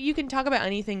 nah, you can talk about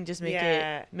anything, just make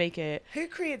it. Who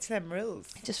creates them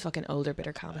rules? Just fucking older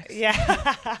bitter comics.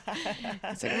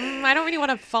 It's like, I don't really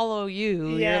want to follow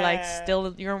you. You're like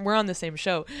still, we're on the same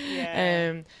show.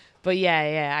 But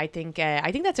I think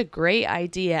that's a great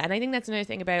idea. And I think that's another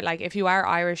thing about, like, if you are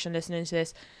Irish and listening to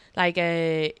this, like,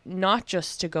 not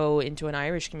just to go into an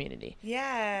Irish community.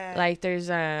 Like, there's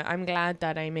I'm glad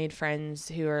that I made friends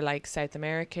who are like South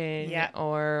American,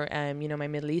 or you know, my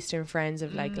Middle Eastern friends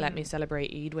have like let me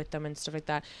celebrate Eid with them and stuff like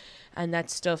that. And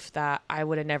that's stuff that I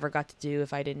would have never got to do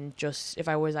if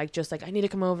I was like I need to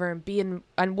come over and be in.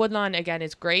 And Woodlawn again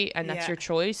is great, and that's your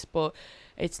choice, but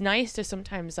it's nice to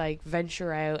sometimes like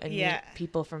venture out and meet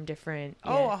people from different.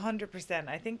 100%.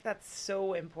 I think that's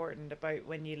so important about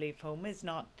when you leave home is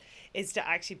to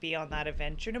actually be on that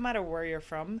adventure, no matter where you're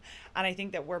from. And I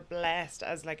think that we're blessed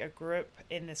as like a group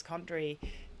in this country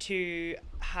to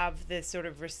have this sort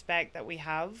of respect that we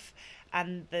have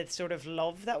and the sort of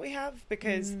love that we have,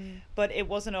 because but it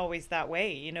wasn't always that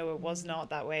way, you know. It was not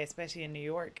that way, especially in New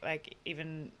York. Like,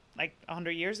 even like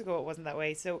 100 years ago it wasn't that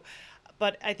way. So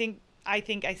but I think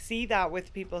I see that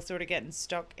with people sort of getting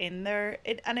stuck in there.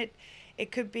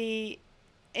 It could be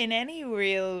in any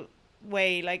real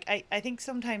way. Like, I think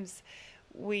sometimes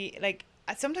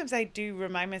sometimes I do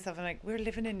remind myself, I'm like, we're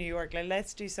living in New York, like,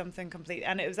 let's do something complete.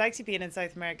 And it was actually being in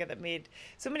South America that made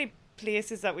so many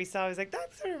places that we saw, I was like,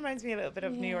 that sort of reminds me a little bit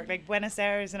of New York, like Buenos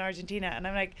Aires in Argentina. And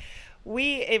I'm like,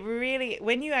 it really,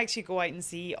 when you actually go out and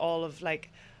see all of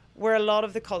like where a lot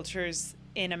of the cultures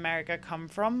in America come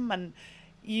from, and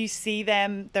you see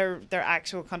them, their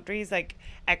actual countries, like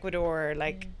Ecuador,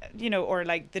 like, you know, or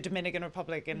like the Dominican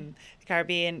Republic and the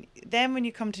Caribbean. Then when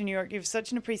you come to New York, you have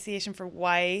such an appreciation for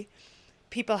why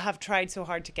people have tried so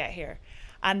hard to get here,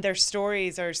 and their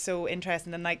stories are so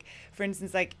interesting. And like, for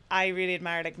instance, like, I really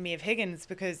admire like Maeve Higgins,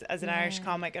 because as an Irish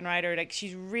comic and writer, like,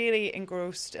 she's really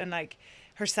engrossed and like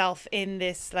herself in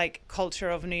this like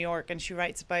culture of New York, and she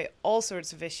writes about all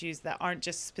sorts of issues that aren't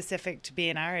just specific to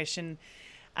being Irish. And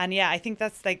yeah, I think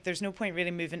that's like, there's no point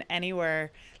really moving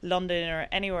anywhere, London or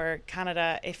anywhere,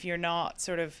 Canada, if you're not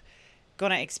sort of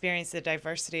going to experience the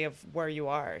diversity of where you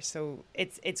are. So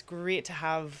it's great to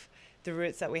have the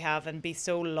roots that we have and be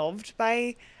so loved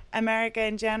by America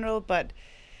in general. But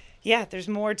yeah, there's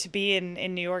more to be in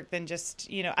New York than just,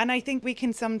 you know, and I think we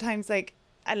can sometimes like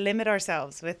limit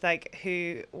ourselves with like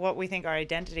what we think our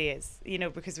identity is, you know,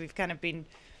 because we've kind of been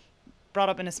brought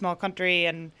up in a small country,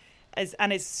 and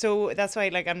it's so, that's why,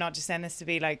 like, I'm not just saying this to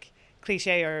be like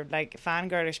cliche or like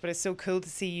fangirlish, but it's so cool to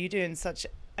see you doing such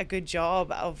a good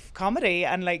job of comedy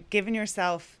and like putting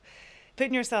yourself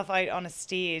out on a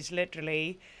stage,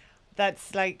 literally.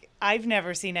 That's like, I've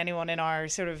never seen anyone in our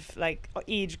sort of like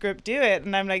age group do it,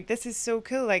 and I'm like, this is so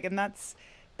cool. Like, and that's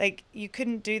like, you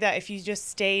couldn't do that if you just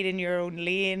stayed in your own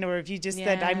lane, or if you just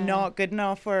said, I'm not good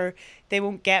enough, or they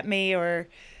won't get me, or,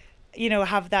 you know,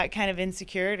 have that kind of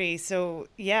insecurity. So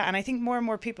yeah, and I think more and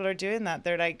more people are doing that.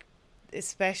 They're like,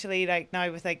 especially like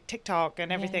now with like TikTok and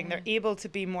everything, they're able to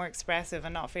be more expressive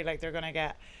and not feel like they're gonna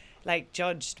get like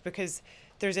judged, because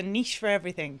there's a niche for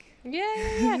everything.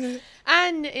 And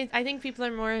I think people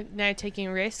are more now taking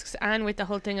risks, and with the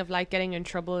whole thing of like getting in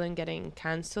trouble and getting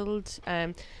cancelled,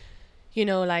 you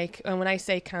know, like, and when I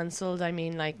say cancelled, I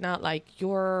mean like, not like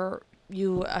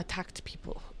you attacked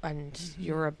people and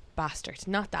you're a bastard,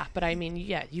 not that, but I mean,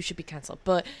 yeah, you should be cancelled.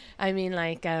 But I mean,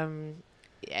 like,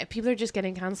 people are just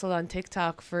getting cancelled on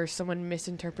TikTok for someone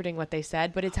misinterpreting what they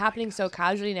said, but it's happening so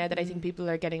casually now that I think people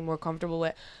are getting more comfortable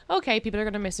with, okay, people are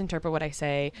going to misinterpret what I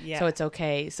say, so it's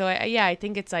okay. So I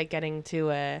think it's like getting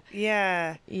to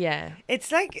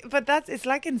it's like, but it's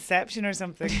like Inception or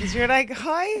something, because you're like,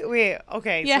 hi, wait,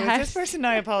 okay, so is this person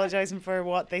now apologizing for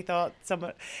what they thought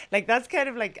someone, like, that's kind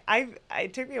of like,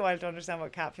 it took me a while to understand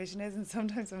what catfishing is, and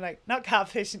sometimes I'm like, not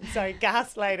catfishing, sorry,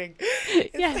 gaslighting.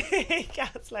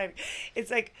 Gaslighting.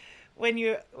 It's like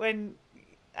when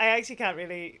I actually can't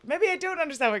really, maybe I don't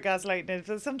understand what gaslighting is,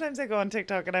 but sometimes I go on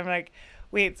TikTok and I'm like,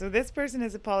 wait, so this person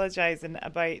is apologizing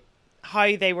about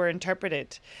how they were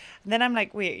interpreted. And then I'm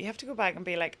like, wait, you have to go back and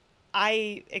be like,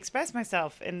 I expressed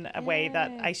myself in a way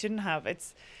that I shouldn't have.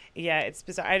 It's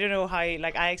bizarre. I don't know how,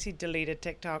 like, I actually deleted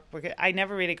TikTok because I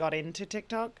never really got into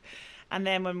TikTok. And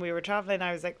then when we were traveling,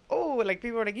 I was like, oh, like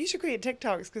people were like, you should create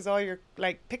TikToks because all your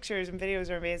like pictures and videos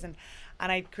are amazing.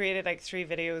 And I created like 3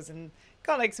 videos and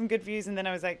got like some good views. And then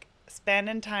I was like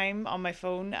spending time on my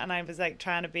phone, and I was like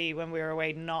trying to be, when we were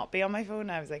away, not be on my phone.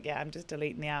 I was like, yeah, I'm just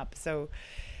deleting the app. So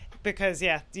because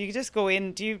you just go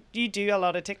in. Do you do a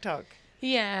lot of TikTok?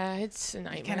 Yeah, it's a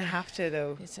nightmare. You kind of have to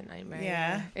though. It's a nightmare.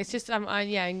 Yeah. It's just and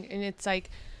it's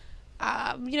like,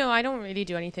 you know, I don't really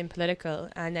do anything political,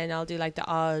 and then I'll do like the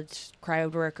odd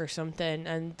crowd work or something,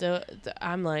 and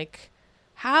I'm like,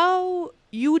 how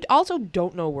you also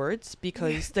don't know words,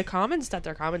 because the comments that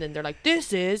they're commenting, they're like,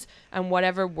 this is, and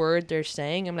whatever word they're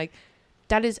saying, I'm like,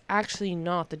 that is actually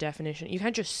not the definition. You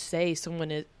can't just say someone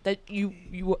is that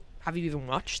you have you even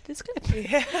watched this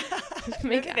clip? Yeah.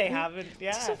 Maybe they haven't.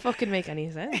 Yeah. It doesn't fucking make any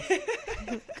sense.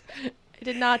 I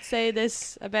did not say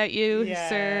this about you,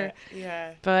 sir.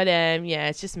 Yeah. But yeah,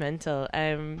 it's just mental.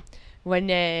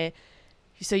 When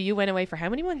so you went away for how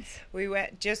many months? We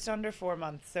went just under 4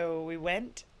 months. So we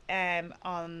went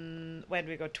on, when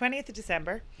did we go? 20th of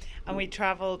December, and we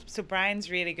travelled. So Brian's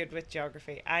really good with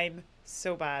geography. I'm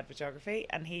so bad with geography,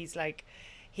 and he's like,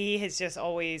 he has just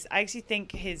always, I actually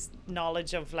think his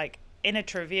knowledge of, like, in a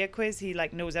trivia quiz, he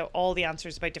like knows out all the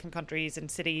answers about different countries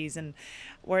and cities, and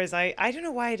whereas I don't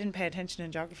know why I didn't pay attention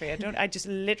in geography. I just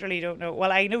literally don't know.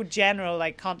 Well, I know general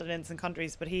like continents and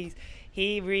countries, but he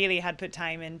really had put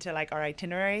time into like our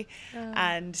itinerary.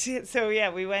 And so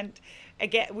yeah, we went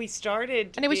again. We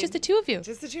started, and it was just the two of you.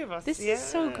 Just the two of us. This is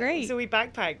so great. So we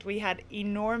backpacked. We had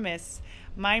enormous.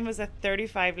 Mine was a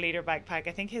 35-liter backpack.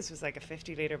 I think his was like a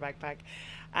 50-liter backpack.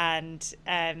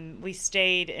 And we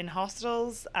stayed in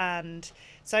hostels. And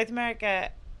South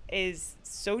America is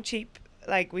so cheap.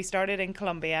 Like, we started in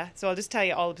Colombia. So I'll just tell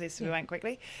you all the places we went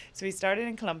quickly. So we started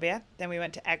in Colombia. Then we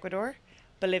went to Ecuador,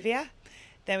 Bolivia.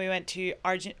 Then we went to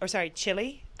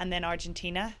Chile, and then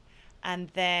Argentina. And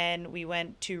then we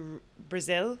went to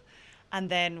Brazil. And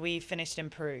then we finished in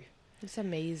Peru. It's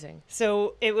amazing.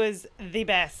 So it was the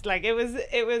best. Like, it was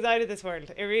out of this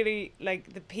world. It really,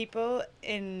 like, the people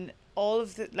in all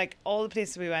the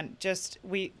places we went, just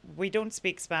we don't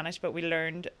speak Spanish, but we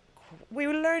learned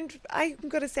I'm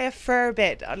gonna say a fair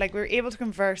bit. Like, we were able to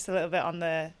converse a little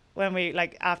bit when we,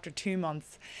 like, after 2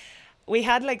 months. We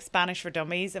had like Spanish for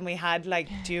Dummies, and we had like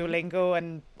Duolingo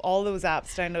and all those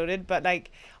apps downloaded, but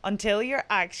like until you're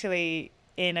actually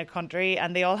in a country,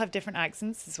 and they all have different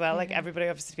accents as well. Like, everybody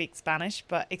obviously speaks Spanish,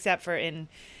 but except for in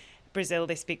Brazil,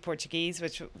 they speak Portuguese,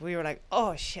 which we were like,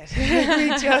 oh shit. We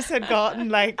just had gotten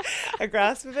like a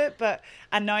grasp of it,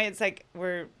 and now it's like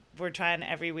we're trying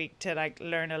every week to like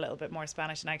learn a little bit more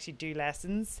Spanish and actually do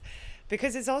lessons,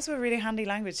 because it's also a really handy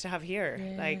language to have here.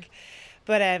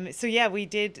 So yeah,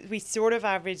 we sort of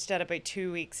averaged at about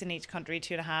 2 weeks in each country,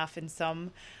 2.5 in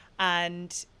some.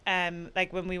 And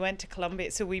like when we went to Colombia,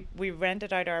 so we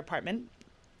rented out our apartment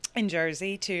in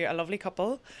Jersey to a lovely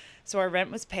couple, so our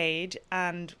rent was paid.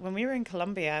 And when we were in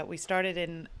Colombia, we started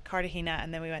in Cartagena,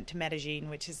 and then we went to Medellin,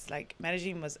 which is like,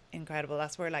 Medellin was incredible.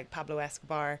 That's where like Pablo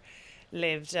Escobar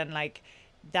lived, and like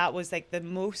that was like the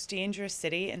most dangerous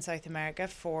city in South America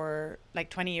for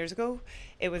like 20 years ago.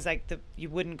 It was like you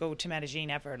wouldn't go to Medellin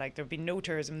ever. Like, there'd be no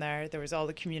tourism there. There was all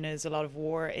the comunas, a lot of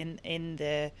war in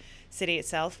the city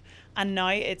itself. And now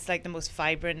it's like the most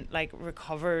vibrant, like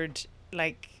recovered,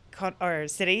 like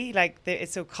city. Like,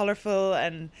 it's so colorful,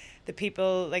 and the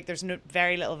people, like, there's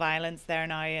very little violence there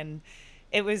now. And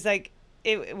it was like,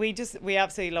 we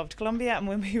absolutely loved Colombia. And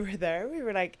when we were there, we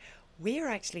were like, we are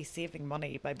actually saving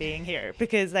money by being here,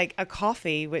 because like a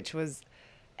coffee, which was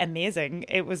amazing,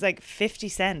 it was like 50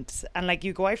 cents. And like,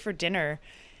 you go out for dinner,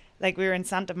 like we were in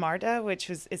Santa Marta, which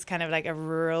is kind of like a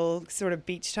rural sort of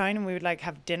beach town, and we would like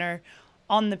have dinner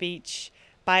on the beach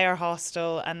by our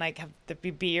hostel, and like there'd be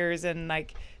beers and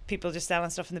like people just selling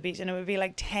stuff on the beach, and it would be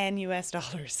like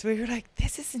 $10. We were like,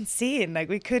 this is insane. Like,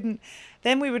 we couldn't.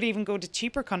 Then we would even go to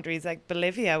cheaper countries like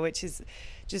Bolivia, which is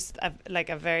just like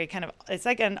a very kind of, it's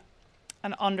like an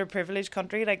underprivileged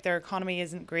country. Like, their economy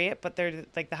isn't great, but they're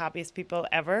like the happiest people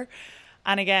ever.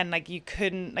 And again, like, you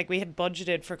couldn't, like, we had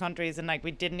budgeted for countries, and like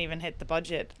we didn't even hit the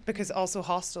budget, because also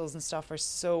hostels and stuff are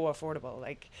so affordable.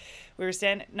 Like, we were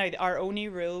saying, now our only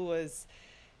rule was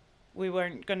we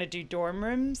weren't going to do dorm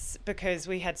rooms because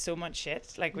we had so much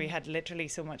shit. Like we had literally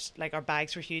so much, like our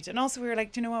bags were huge. And also we were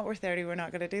like, do you know what? We're 30. We're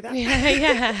not going to do that.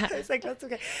 Yeah. It's like, that's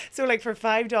okay. So like for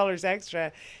 $5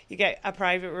 extra, you get a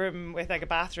private room with like a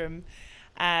bathroom.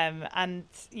 And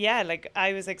yeah, like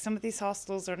I was like, some of these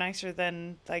hostels are nicer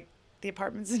than like the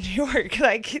apartments in New York.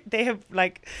 Like they have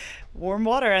like warm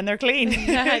water and they're clean.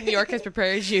 New York has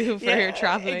prepared you for your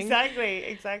traveling.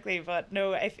 Exactly. But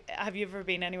no, have you ever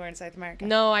been anywhere in South America?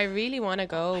 No, I really want to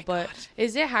go, but God.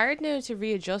 Is it hard now to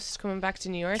readjust coming back to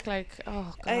New York? Like,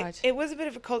 oh God. It was a bit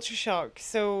of a culture shock.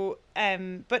 So,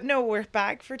 but no, we're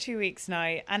back for 2 weeks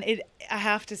now, and I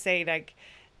have to say, like,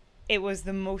 it was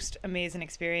the most amazing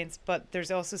experience, but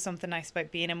there's also something nice about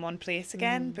being in one place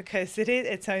again, because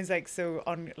it sounds like so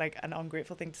like an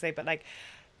ungrateful thing to say, but like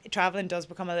traveling does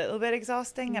become a little bit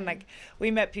exhausting. And like we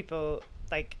met people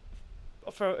like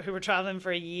who were traveling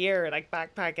for a year, like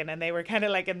backpacking, and they were kind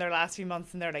of like in their last few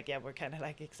months, and they're like, yeah, we're kind of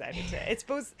like excited to, I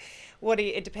suppose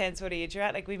it depends what age you're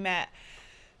at. Like we met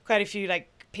quite a few like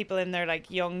people in their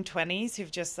like young 20s who've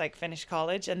just like finished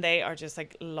college, and they are just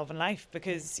like loving life,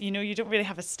 because you know you don't really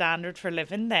have a standard for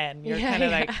living then. You're kind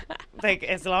of like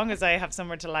as long as I have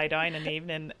somewhere to lie down in the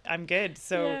evening, I'm good.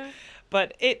 So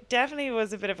but it definitely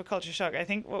was a bit of a culture shock. I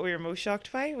think what we were most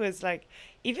shocked by was like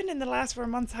even in the last 4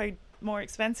 months how more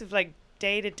expensive like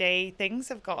day-to-day things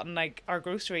have gotten, like our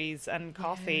groceries and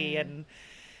coffee and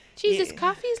Jesus,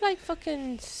 coffee's like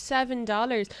fucking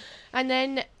 $7. And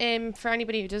then for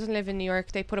anybody who doesn't live in New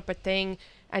York, they put up a thing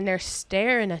and they're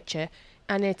staring at you,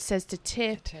 and it says to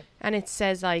tip. And it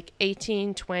says like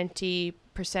 18, 20%,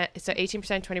 so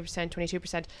 18%, 20%,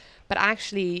 22%. But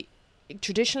actually,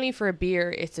 traditionally for a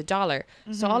beer, it's $1.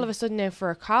 So all of a sudden now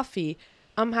for a coffee,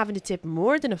 I'm having to tip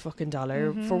more than a fucking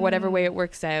dollar for whatever way it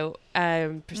works out,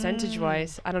 percentage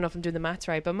wise. I don't know if I'm doing the maths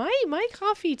right, but my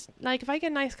coffee, like if I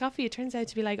get a nice coffee, it turns out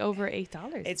to be like over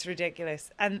 $8. It's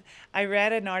ridiculous. And I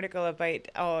read an article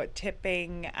about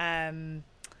tipping.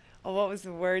 What was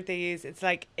the word they use? It's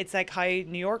like how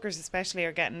New Yorkers especially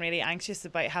are getting really anxious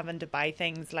about having to buy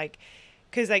things like.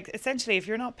 Because, like, essentially, if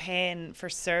you're not paying for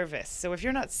service, so if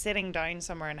you're not sitting down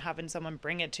somewhere and having someone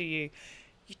bring it to you,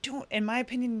 you don't, in my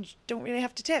opinion, you don't really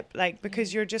have to tip, like,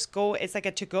 because you're just it's like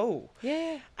a to-go.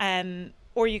 Yeah.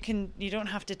 Or you don't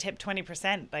have to tip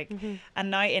 20%, like,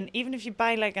 and now, and even if you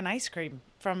buy, like, an ice cream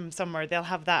from somewhere, they'll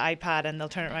have that iPad and they'll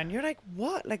turn it around. You're like,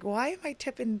 what? Like, why am I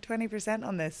tipping 20%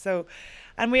 on this? So,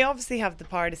 and we obviously have the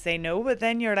power to say no, but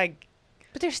then you're like,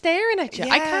 but they're staring at you.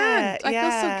 I can't. I feel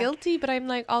so yeah. guilty, but I'm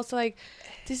like also like,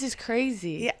 this is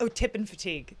crazy. Yeah. Oh, tipping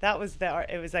fatigue. That was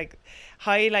it was like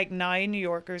how like now New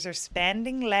Yorkers are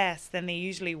spending less than they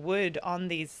usually would on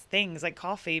these things like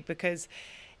coffee, because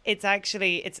it's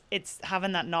actually it's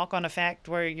having that knock-on effect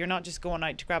where you're not just going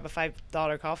out to grab a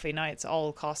 $5 coffee. Now it's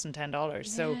all costing $10. Yeah.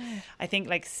 So I think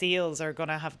like sales are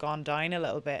gonna have gone down a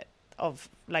little bit of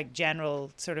like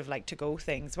general sort of like to-go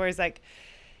things, whereas like.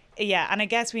 Yeah, and I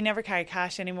guess we never carry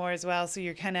cash anymore as well. So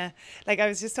you're kind of like, I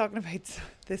was just talking about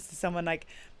this to someone, like,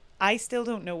 I still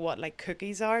don't know what like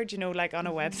cookies are, do you know, like on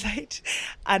a website.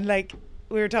 And like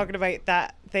we were talking about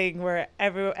that thing where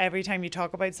every time you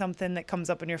talk about something that comes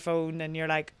up on your phone and you're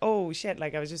like, oh shit,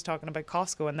 like I was just talking about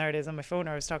Costco and there it is on my phone,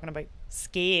 or I was talking about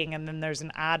skiing and then there's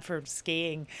an ad for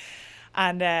skiing.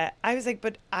 And I was like,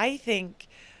 but I think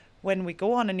when we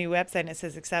go on a new website and it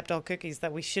says accept all cookies,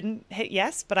 that we shouldn't hit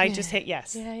yes, but I just hit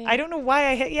yes. Yeah. I don't know why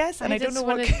I hit yes, and I don't know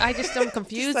what. I just am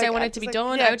confused. Like, I want it to be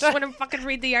done. Yeah, I just want to fucking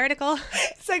read the article.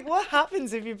 It's like, what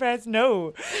happens if you press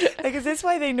no? Like, is this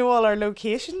why they know all our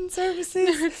location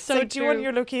services? It's so like, do you want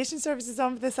your location services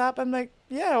on this app? I'm like,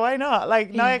 yeah, why not?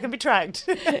 Like, now I can be tracked.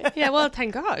 Yeah, well,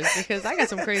 thank God, because I got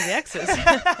some crazy exes.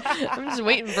 I'm just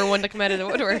waiting for one to come out of the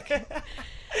woodwork.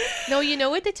 No, you know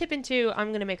what the tipping too, I'm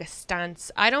going to make a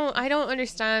stance. I don't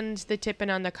understand the tipping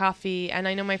on the coffee. And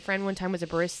I know my friend one time was a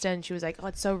barista and she was like, oh,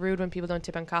 it's so rude when people don't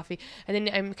tip on coffee. And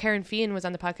then Karen Fian was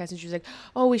on the podcast and she was like,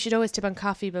 oh, we should always tip on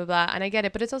coffee, blah, blah. And I get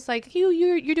it. But it's also like,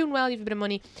 you're doing well, you have a bit of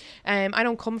money. I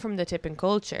don't come from the tipping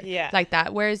culture like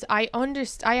that. Whereas I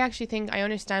actually think I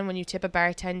understand when you tip a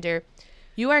bartender.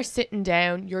 You are sitting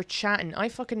down, you're chatting. I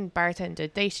fucking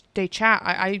bartended. They chat.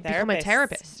 I become a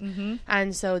therapist.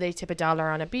 And so they tip $1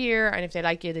 on a beer, and if they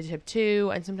like you, they tip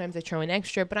 $2, and sometimes they throw in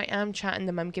extra, but I am chatting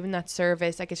them. I'm giving that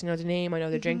service. I get to know the name. I know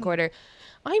the drink order.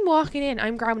 I'm walking in,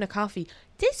 I'm grabbing a coffee.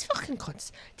 this fucking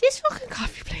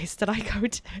coffee place that I go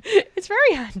to, it's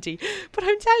very handy. But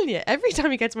I'm telling you, every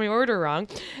time he gets my order wrong,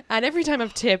 and every time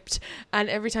I've tipped, and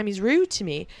every time he's rude to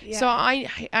me. Yeah. So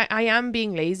I am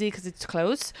being lazy because it's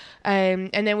close. And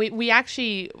then we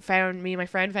actually me and my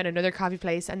friend found another coffee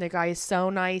place, and the guy is so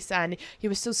nice, and he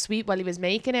was so sweet while he was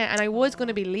making it. And I was going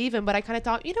to be leaving, but I kind of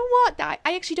thought, you know what?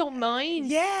 I actually don't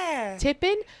mind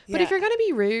tipping. But if you're going to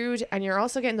be rude and you're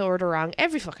also getting the order wrong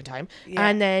every fucking time,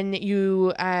 and then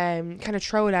you kind of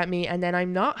throw it at me, and then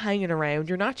I'm not hanging around,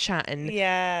 you're not chatting.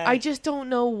 Yeah. I just don't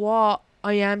know what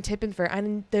I am tipping for.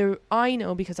 And I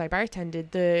know, because I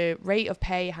bartended, the rate of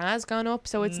pay has gone up,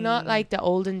 so it's not like the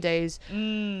olden days.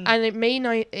 And it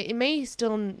may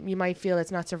still, you might feel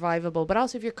it's not survivable, but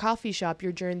also if you're coffee shop,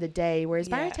 you're during the day, whereas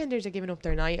bartenders are giving up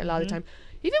their night a lot of the time.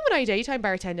 Even when I daytime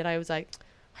bartended, I was like,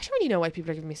 I don't really know why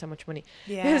people are giving me so much money.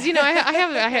 Yeah. Because, you know, I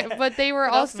have, but they were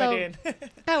also,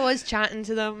 I was chatting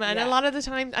to them, and a lot of the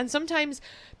time, and sometimes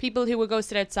people who would go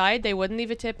sit outside, they wouldn't leave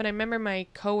a tip. And I remember my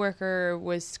coworker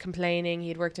was complaining,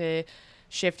 he'd worked a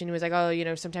shift, and he was like, oh, you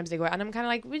know, sometimes they go out, and I'm kind of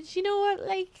like, but you know what,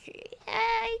 like,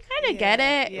 I kind of get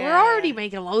it. We're already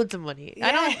making loads of money.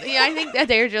 I think that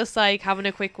they're just like having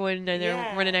a quick one, and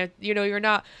they're running out. You know, you're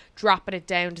not dropping it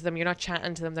down to them, you're not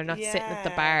chatting to them, they're not sitting at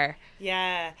the bar.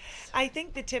 I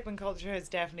think the tipping culture has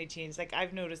definitely changed. Like,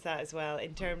 I've noticed that as well,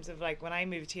 in terms of, like, when I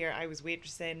moved here, I was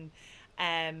waitressing.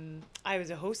 I was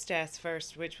a hostess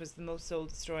first, which was the most soul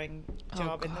destroying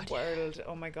job in the world.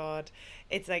 Oh my God.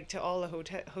 It's like, to all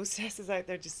the hostesses out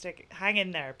there, just hang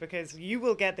in there, because you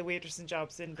will get the waitressing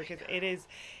jobs in, because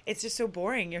it's just so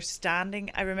boring. You're standing,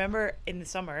 I remember in the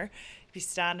summer, you'd be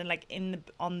standing like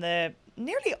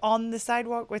nearly on the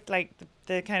sidewalk with like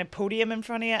the kind of podium in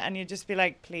front of you, and you'd just be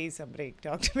like, please somebody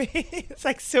talk to me. It's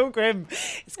like so grim.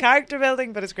 It's character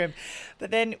building, but it's grim.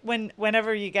 But then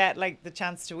whenever you get like the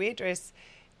chance to waitress,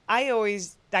 I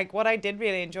always, like, what I did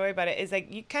really enjoy about it is,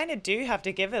 like, you kind of do have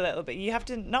to give a little bit. You have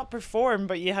to not perform,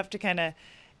 but you have to kind of,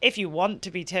 if you want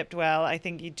to be tipped well, I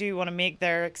think you do want to make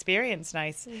their experience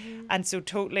nice. And so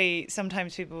totally,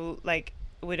 sometimes people like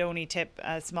would only tip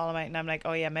a small amount, and I'm like,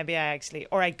 oh yeah, maybe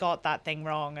I got that thing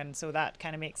wrong, and so that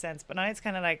kind of makes sense. But now it's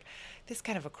kind of like this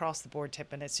kind of across the board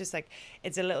tipping. It's just like,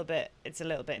 it's a little bit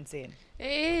insane.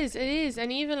 It is.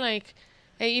 And even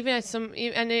at some,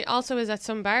 and it also is at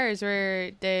some bars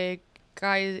where the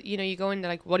guys, you know, you go in,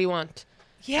 they're like, what do you want?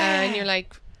 Yeah. And you're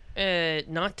like,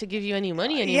 not to give you any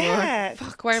money anymore. Yeah.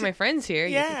 Fuck, why are my friends here?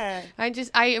 Yeah.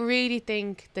 I really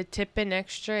think the tipping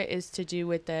extra is to do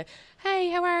with the,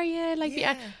 hey, how are you? Like,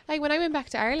 like when I went back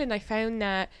to Ireland, I found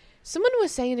that someone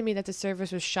was saying to me that the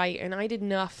service was shite, and I did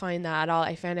not find that at all.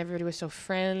 I found everybody was so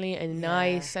friendly and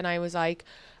nice, and I was like,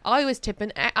 I was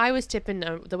tipping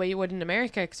the way you would in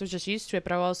America, because I was just used to it,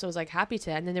 but I also was like happy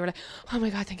to. And then they were like, oh my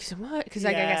God, thank you so much, because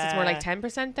like I guess it's more like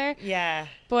 10% there. Yeah.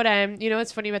 But you know,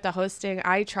 it's funny about the hosting.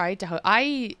 I tried to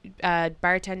I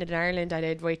bartended in Ireland. I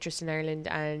did waitress in Ireland,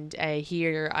 and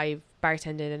here I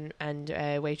bartended and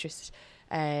waitressed.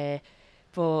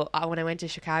 But when I went to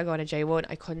Chicago on a J1,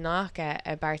 I could not get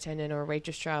a bartending or a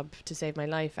waitress job to save my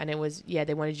life. And it was,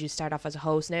 they wanted you to start off as a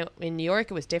host. Now, in New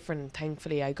York, it was different.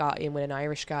 Thankfully, I got in with an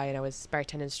Irish guy, and I was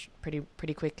bartending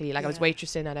pretty quickly. Like, I was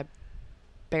waitressing at a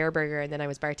Bear Burger, and then I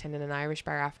was bartending an Irish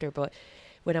bar after. But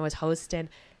when I was hosting,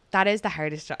 that is the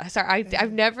hardest job. Sorry,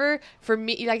 I've never, for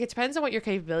me, like, it depends on what your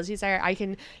capabilities are. I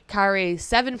can carry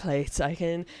 7 plates. I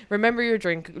can remember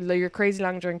your crazy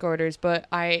long drink orders, but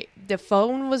the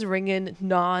phone was ringing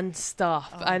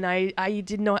non-stop, and I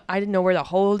didn't know where the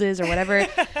hold is or whatever.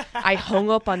 I hung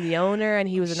up on the owner, and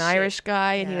he was an Irish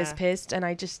guy, and he was pissed, and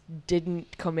I just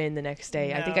didn't come in the next day.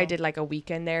 No. I think I did like a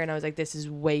weekend there, and I was like, this is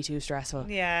way too stressful.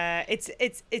 Yeah, it's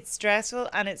stressful,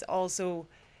 and it's also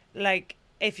like,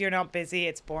 if you're not busy,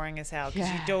 it's boring as hell, because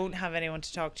you don't have anyone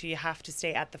to talk to. You have to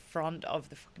stay at the front of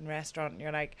the fucking restaurant, and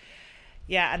you're like,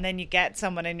 and then you get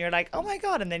someone, and you're like, oh my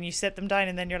God, and then you sit them down,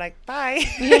 and then you're like, bye.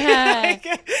 Yeah.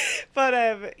 But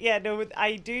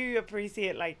I do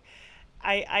appreciate, like,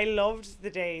 I loved the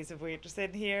days of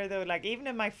waitressing here, though. Like, even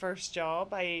in my first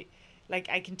job, I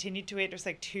continued to waitress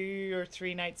like 2 or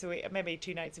 3 nights a week, maybe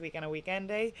 2 nights a week on a weekend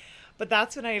day. But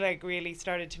that's when I like really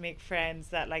started to make friends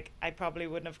that like I probably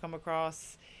wouldn't have come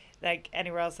across like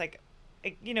anywhere else. Like,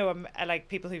 you know, like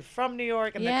people who from New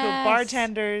York, and the cool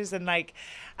bartenders, and like,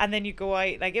 and then you go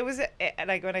out. Like, it was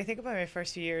like, when I think about my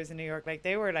first few years in New York, like,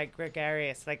 they were like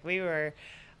gregarious. Like, we were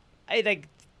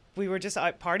just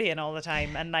out partying all the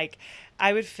time. And like,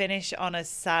 I would finish on a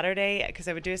Saturday, because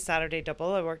I would do a Saturday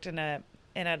double. I worked in a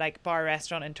in a like bar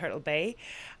restaurant in Turtle Bay,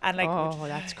 and like oh,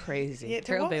 that's crazy. Yeah,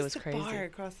 Turtle Bay was crazy. Bar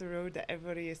across the road that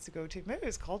everybody used to go to. Maybe it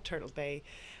was called Turtle Bay,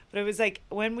 but it was like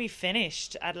when we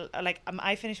finished at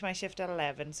I finished my shift at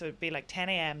 11, so it'd be like 10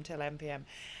 a.m. to 11 p.m.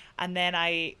 And then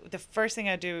the first thing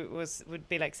I'd do would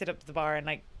be like sit up at the bar and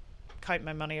like count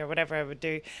my money or whatever I would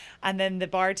do, and then the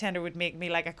bartender would make me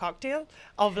like a cocktail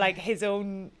of like his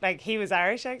own, like he was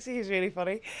Irish actually, he was really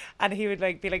funny, and he would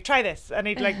like be like, try this, and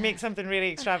he'd like make something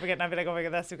really extravagant, and I'd be like, oh my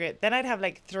god, that's so great. Then I'd have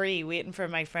like 3 waiting for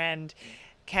my friend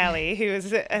Kelly, who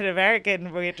was an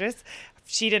American waitress.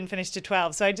 She didn't finish to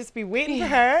 12, so I'd just be waiting for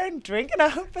her and drinking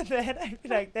up, and then I'd be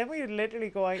like, then we would literally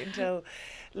go out until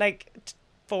like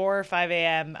 4 or 5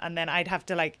 a.m. and then I'd have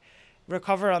to like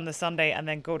recover on the Sunday and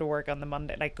then go to work on the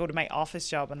Monday, like go to my office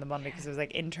job on the Monday, because I was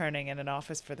like interning in an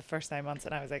office for the first 9 months,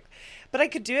 and I was like, but I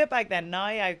could do it back then.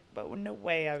 Now but no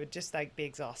way, I would just like be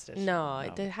exhausted.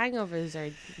 No, the hangovers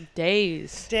are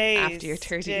days after your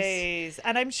 30s. Days.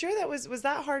 And I'm sure that was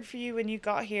that hard for you when you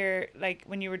got here, like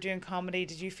when you were doing comedy?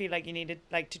 Did you feel like you needed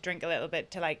like to drink a little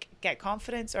bit to like get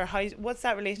confidence, or what's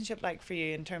that relationship like for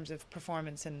you in terms of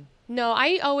performance? And no,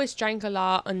 I always drank a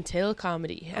lot until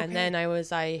comedy. Okay. And then I was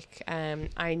like,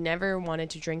 I never wanted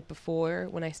to drink before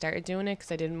when I started doing it, because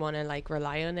I didn't want to like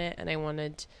rely on it. And I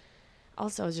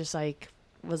was just like,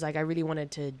 I really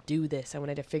wanted to do this. I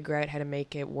wanted to figure out how to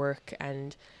make it work.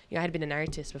 And, you know, I had been an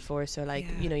artist before. So like,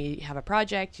 you know, you have a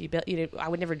project, I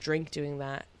would never drink doing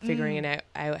that, figuring out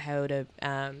how to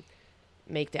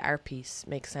make the art piece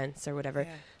make sense or whatever.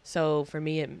 Yeah. So for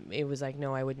me, it was like,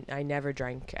 no, I never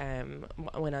drank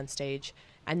when on stage.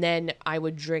 And then I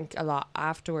would drink a lot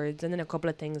afterwards. And then a couple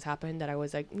of things happened that I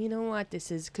was like, you know what, this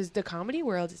is, because the comedy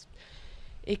world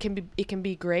it can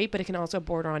be great, but it can also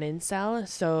border on incel.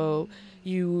 So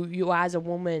you as a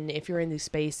woman, if you're in these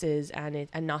spaces, and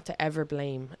not to ever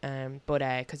blame, but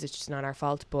because it's just not our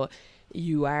fault, but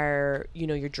you are, you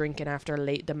know, you're drinking after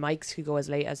late. The mics could go as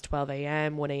late as 12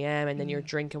 a.m., 1 a.m., and then you're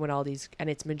drinking with all these, and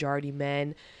it's majority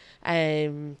men,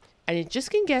 and it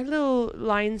just can get a little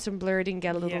lines and blurred and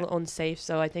get a little unsafe.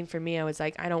 So I think for me, I was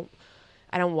like, I don't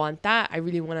want that. I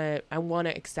really want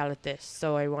to excel at this.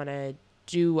 So I want to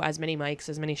do as many mics,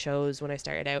 as many shows when I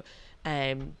started out,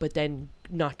 but then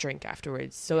not drink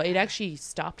afterwards. So it actually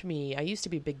stopped me. I used to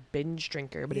be a big binge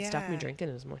drinker, but it stopped me drinking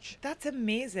as much. That's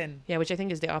amazing. Yeah, which I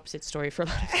think is the opposite story for a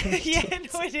lot of comedians. Yeah,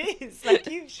 no, it is. Like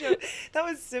that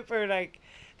was super, like,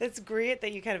 that's great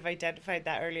that you kind of identified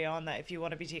that early on, that if you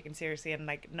want to be taken seriously and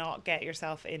like not get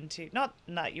yourself into, not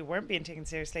you weren't being taken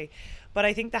seriously, but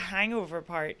I think the hangover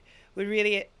part would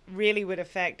really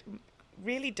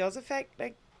does affect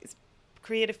like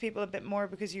creative people a bit more,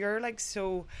 because you're like,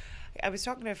 so I was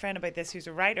talking to a friend about this who's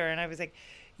a writer, and I was like,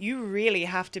 you really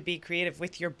have to be creative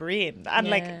with your brain. And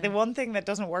like the one thing that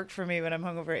doesn't work for me when I'm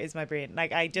hungover is my brain.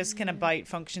 Like I just can about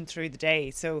function through the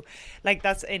day. So like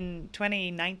that's in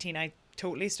 2019 I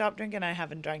totally stopped drinking. I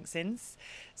haven't drank since.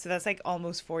 So that's like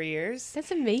almost 4 years.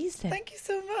 That's amazing. Thank you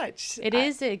so much. It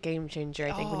is a game changer,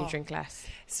 I think, when you drink less.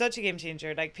 Such a game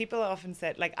changer. Like people often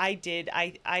said, like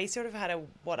I sort of had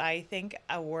what I think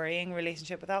a worrying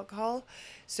relationship with alcohol.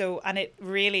 So, and it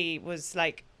really was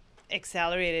like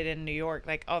accelerated in New York.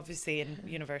 Like obviously in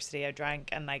university I drank,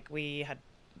 and like we had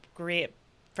great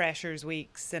freshers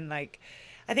weeks, and like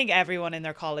I think everyone in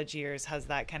their college years has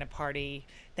that kind of party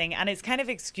thing, and it's kind of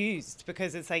excused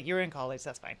because it's like, you're in college,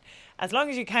 that's fine. As long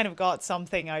as you kind of got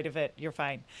something out of it, you're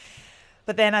fine.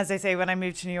 But then, as I say, when I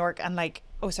moved to New York, and like,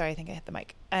 oh, sorry, I think I hit the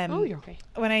mic. Oh, you're okay.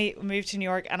 When I moved to New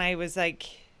York and I was like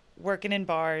working in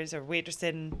bars or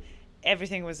waitressing,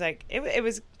 everything was like, it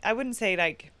was, I wouldn't say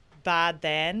like bad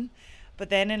then, but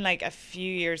then in like a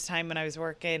few years time when I was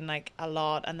working like a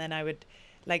lot, and then I would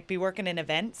like be working in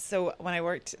events. So when I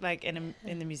worked like in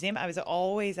the museum, I was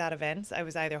always at events. I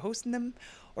was either hosting them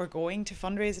or going to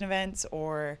fundraising events,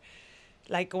 or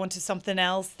like going to something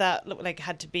else that like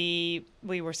had to be,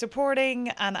 we were supporting.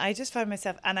 And I just found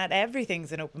myself, and at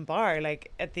everything's an open bar,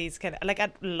 like at these kind of, like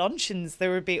at luncheons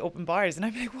there would be open bars, and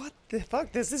I'm like, what the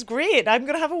fuck, this is great, I'm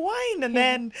gonna have a wine. And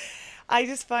then I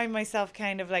just found myself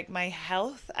kind of like my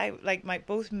health, I like my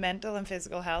both mental and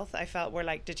physical health, I felt were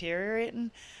like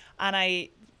deteriorating. And I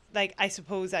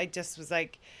suppose I just was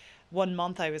like, 1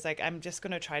 month I was like, I'm just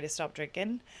going to try to stop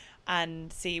drinking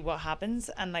and see what happens.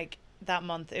 And like that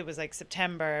month, it was like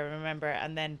September, I remember.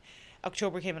 And then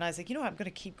October came, and I was like, you know what, I'm going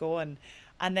to keep going.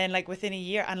 And then like within a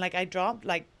year, and like I dropped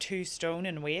like 2 stone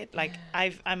in weight. Like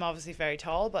I'm obviously very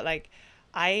tall, but like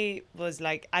I was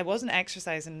like, I wasn't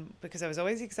exercising because I was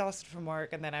always exhausted from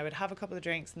work, and then I would have a couple of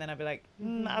drinks, and then I'd be like,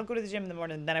 I'll go to the gym in the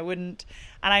morning, and then I wouldn't.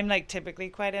 And I'm like typically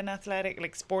quite an athletic,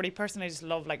 like sporty person. I just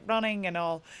love like running and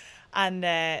all.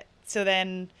 And so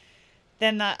then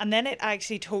then it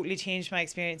actually totally changed my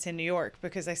experience in New York,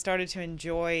 because I started to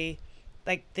enjoy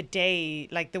like the day,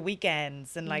 like the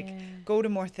weekends, and like go to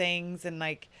more things, and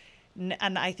like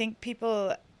and I think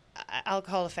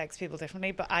alcohol affects people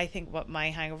differently, but I think what my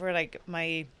hangover, like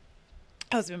my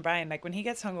husband Brian, like when he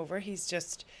gets hungover, he's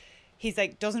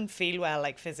like doesn't feel well,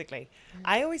 like physically.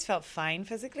 I always felt fine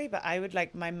physically, but I would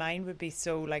like, my mind would be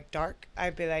so like dark.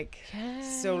 I'd be like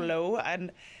so low,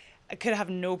 and I could have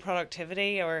no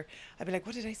productivity, or I'd be like,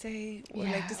 what did I say? Or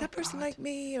like, does that person like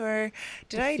me? Or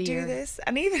did I do this?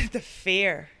 And even the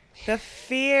fear,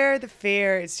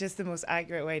 it's just the most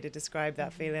accurate way to describe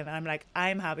that feeling. I'm like,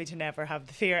 I'm happy to never have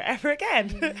the fear ever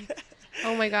again.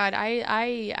 Oh my God,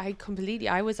 I completely,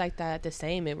 I was like that the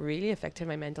same. It really affected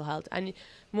my mental health. And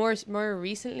more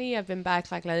recently, I've been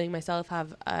back like letting myself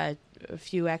have a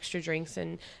few extra drinks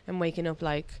and waking up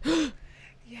like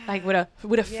like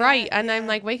with a fright, and I'm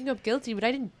like waking up guilty, but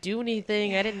I didn't do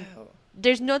anything.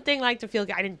 There's nothing like to feel,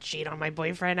 I didn't cheat on my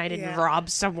boyfriend, I didn't rob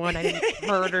someone, I didn't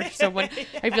murder someone.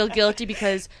 I feel guilty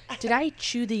because did I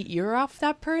chew the ear off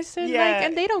that person? Like,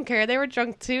 and they don't care, they were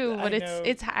drunk too. But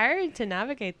it's hard to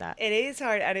navigate that. It is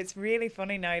hard, and it's really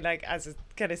funny now, like as a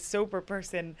kind of sober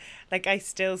person, like I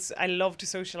love to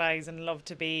socialize and love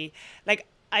to be like,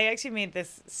 I actually made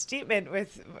this statement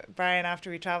with Brian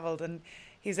after we traveled, and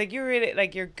he's like, you're really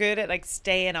like, you're good at like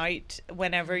staying out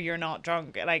whenever you're not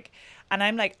drunk, like. And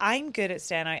I'm like, I'm good at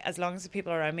staying out as long as the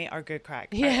people around me are good crack.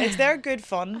 Yeah. If they're good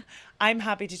fun, I'm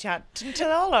happy to chat till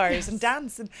all hours and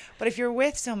dance. But if you're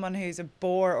with someone who's a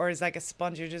bore or is like a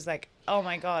sponge, you're just like, oh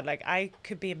my God, like I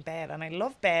could be in bed, and I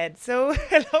love bed. So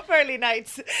I love early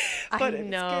nights. But it's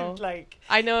good, like.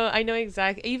 I know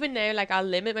exactly. Even now, like I'll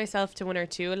limit myself to one or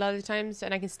two a lot of the times,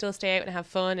 and I can still stay out and have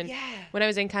fun. And when I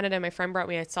was in Canada, my friend brought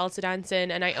me out salsa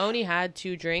dancing, and I only had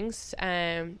 2 drinks.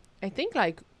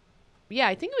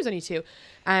 I think it was only 2.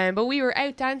 But we were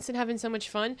out dancing, having so much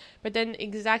fun. But then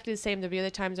exactly the same, there'll be other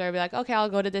times where I'll be like, okay, I'll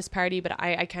go to this party, but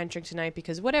I can't drink tonight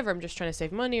because whatever, I'm just trying to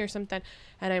save money or something.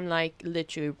 And I'm like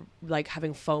literally like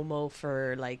having FOMO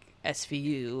for like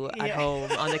SVU at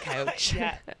home on the couch.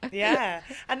 Yeah.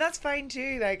 And that's fine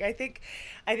too. Like I think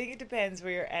it depends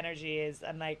where your energy is,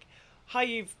 and like how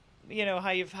you've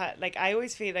had, like I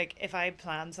always feel like if I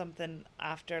plan something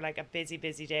after like a busy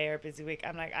day or a busy week,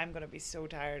 I'm like, I'm gonna be so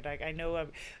tired. Like I know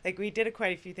like we did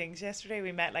quite a few things yesterday.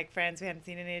 We met like friends we hadn't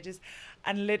seen in ages,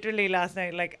 and literally last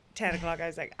night like 10 o'clock I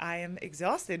was like, I am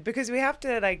exhausted, because we have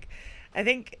to like, I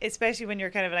think especially when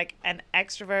you're kind of like an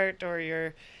extrovert or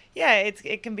you're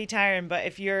it can be tiring, but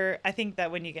I think that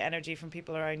when you get energy from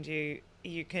people around you,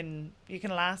 you can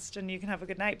last and you can have a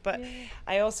good night. But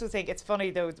I also think it's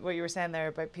funny though what you were saying there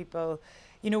about people,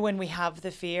 when we have the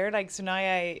fear, like, so now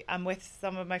I'm with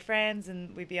some of my friends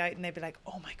and we'd be out and they'd be like,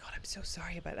 oh my God, I'm so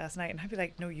sorry about last night, and I'd be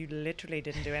like, no, you literally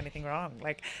didn't do anything wrong.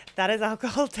 Like that is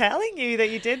alcohol telling you that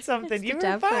you did something. You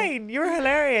were fine, you were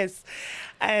hilarious.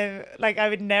 Like I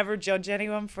would never judge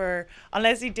anyone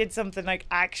unless he did something like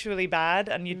actually bad,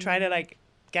 and you try to like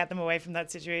get them away from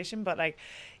that situation. But like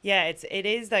it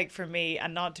is like, for me,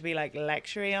 and not to be like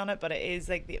lectury on it, but it is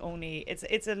like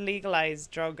it's a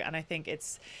legalized drug, and I think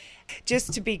it's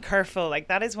just to be careful. Like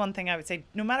that is one thing I would say,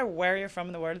 no matter where you're from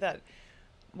in the world, that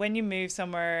when you move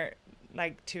somewhere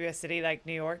like to a city like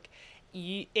New York,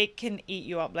 it can eat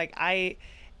you up. Like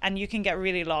and you can get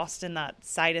really lost in that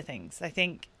side of things. I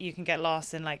think you can get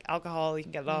lost in like alcohol, you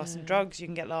can get lost in drugs, you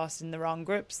can get lost in the wrong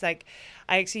groups. Like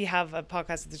I actually have a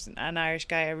podcast, there's an Irish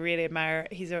guy I really admire.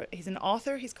 He's an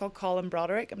author, he's called Colgan.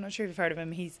 I'm not sure if you've heard of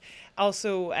him. He's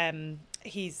also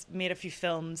he's made a few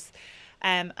films,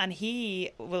 and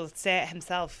he will say it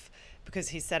himself because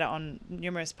he's said it on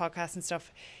numerous podcasts and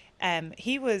stuff.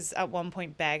 He was at one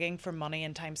point begging for money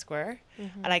in Times Square.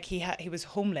 And like he was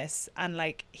homeless, and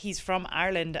like he's from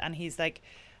Ireland, and he's like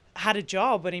had a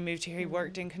job when he moved here. He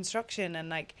worked in construction, and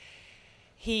like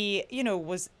he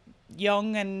was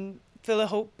young and full of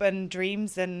hope and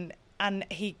dreams, and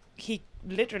he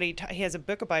literally he has a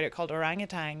book about it called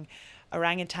Orangutan. I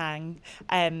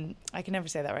can never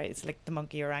say that right. It's like the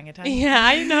monkey orangutan. Yeah,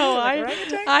 I know.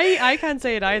 Like I can't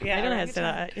say it either. Yeah, I don't know how to say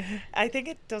that. I think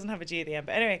it doesn't have a G at the end.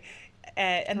 But anyway,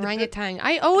 and orangutan.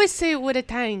 I always say it with a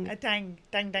tang. A tang.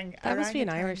 That must be an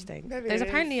Irish thing. Maybe there's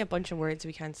apparently a bunch of words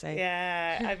we can't say.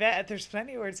 Yeah, I bet there's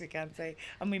plenty of words we can't say,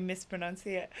 and we mispronounce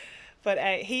it. But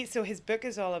his book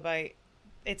is all about.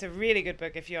 It's a really good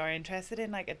book if you are interested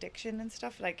in like addiction and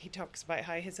stuff. Like he talks about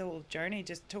how his whole journey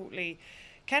just totally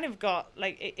kind of got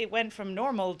like it went from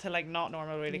normal to like not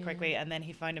normal really quickly, and then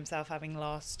he found himself having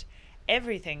lost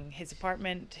everything, his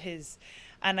apartment,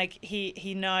 and like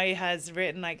he now has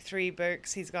written like 3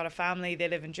 books. He's got a family, they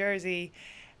live in Jersey,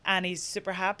 and he's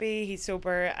super happy, he's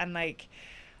sober, and like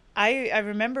I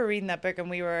remember reading that book, and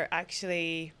we were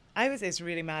actually, it's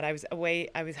really mad. I was away.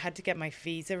 Had to get my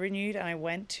visa renewed, and I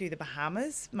went to the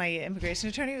Bahamas. My immigration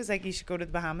attorney was like, "You should go to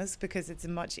the Bahamas because it's a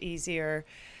much easier,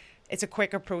 it's a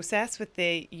quicker process with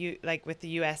the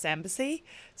US embassy."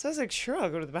 So I was like, "Sure, I'll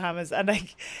go to the Bahamas." And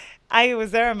like, I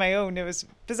was there on my own. It was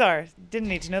bizarre. Didn't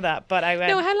need to know that, but I went.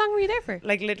 No, how long were you there for?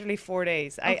 Like literally 4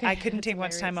 days. Okay. I couldn't take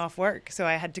hilarious. much time off work, so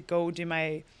I had to go do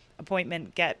my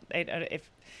appointment.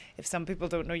 If some people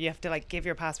don't know, you have to like give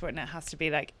your passport, and it has to be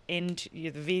like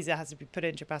the visa has to be put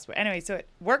into your passport. Anyway, so it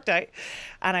worked out,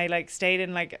 and I like stayed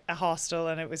in like a hostel,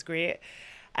 and it was great.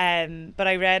 But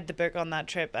I read the book on that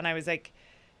trip, and I was like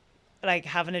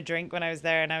having a drink when I was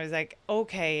there, and I was like,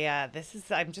 okay, yeah,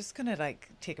 I'm just gonna like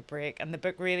take a break. And the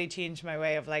book really changed my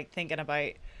way of like thinking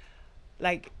about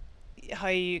like how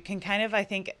you can kind of, I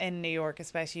think in New York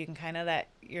especially, you can kind of let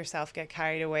yourself get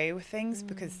carried away with things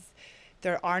because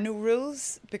there are no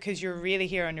rules, because you're really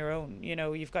here on your own. You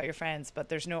know, you've got your friends, but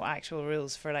there's no actual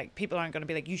rules for like, people aren't going to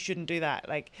be like, you shouldn't do that.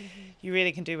 Like you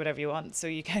really can do whatever you want. So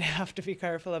you kind of have to be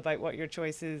careful about what your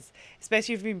choice is,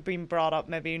 especially if you've been brought up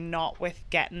maybe not with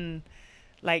getting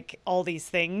like all these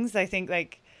things. I think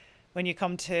like when you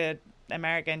come to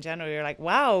America in general, you're like,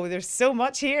 wow, there's so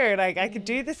much here. Like I could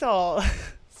do this all.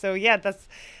 So yeah, that's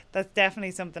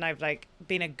definitely something I've like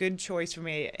been a good choice for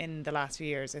me in the last few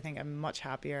years. I think I'm much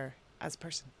happier as a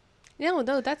person. No,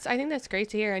 I think that's great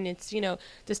to hear. And it's, you know,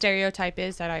 the stereotype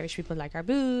is that Irish people like our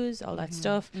booze, all that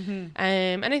stuff.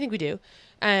 And I think we do.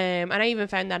 And I even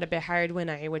found that a bit hard when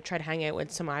I would try to hang out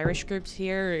with some Irish groups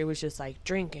here. It was just like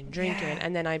drinking. Yeah.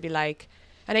 And then I'd be like,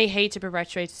 and I hate to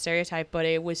perpetuate the stereotype, but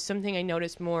it was something I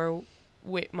noticed more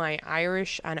with my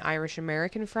Irish and Irish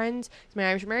American friends. My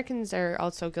Irish Americans are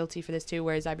also guilty for this too,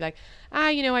 whereas I'd be like,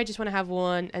 you know, I just want to have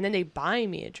one, and then they buy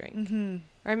me a drink.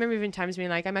 I remember even times being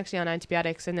like, I'm actually on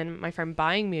antibiotics, and then my friend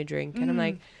buying me a drink, and I'm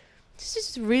like, this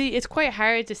is really, it's quite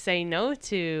hard to say no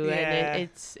to. And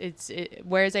it's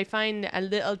whereas I find a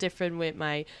little different with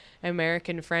my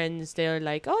American friends. They're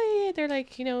like, oh yeah, they're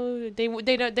like, you know,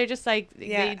 they don't, they're just like,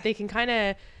 they can kind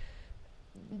of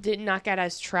did not get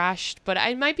as trashed. But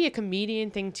it might be a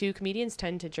comedian thing too. Comedians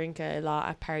tend to drink a lot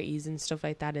at parties and stuff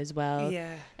like that as well.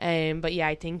 But yeah,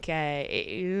 I think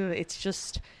it's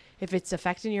just, if it's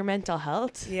affecting your mental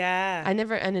health,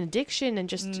 an addiction, and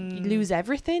just lose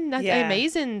everything. That's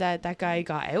amazing that guy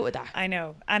got out of that. I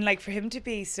know. And like for him to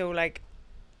be so like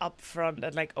upfront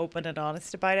and like open and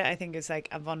honest about it, I think is like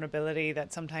a vulnerability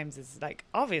that sometimes is like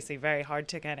obviously very hard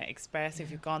to kind of express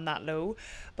if you've gone that low.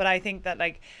 But I think that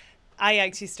like I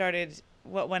actually started,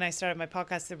 when I started my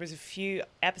podcast, there was a few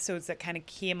episodes that kind of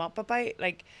came up about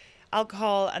like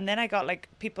alcohol, and then I got like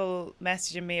people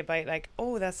messaging me about like,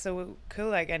 oh, that's so cool,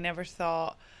 like I never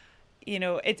thought, you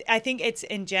know, I think it's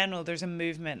in general there's a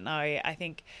movement now. I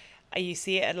think you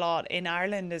see it a lot in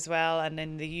Ireland as well, and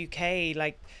in the UK,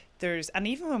 like there's, and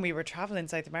even when we were traveling in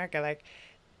South America, like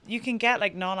you can get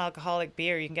like non-alcoholic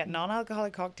beer, you can get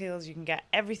non-alcoholic cocktails, you can get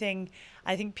everything.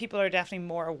 I think people are definitely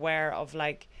more aware of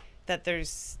like that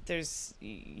there's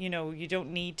you know, you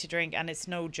don't need to drink, and it's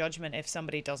no judgment if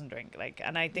somebody doesn't drink, like,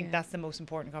 and I think that's the most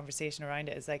important conversation around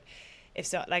it, is like, if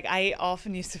so, like I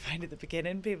often used to find at the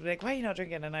beginning people be like, why are you not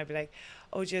drinking? And I'd be like,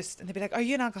 oh, just, and they'd be like, are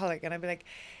you an alcoholic? And I'd be like,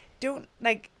 don't,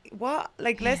 like, what,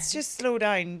 like let's just slow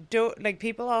down. Don't, like,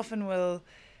 people often will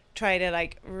try to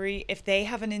like if they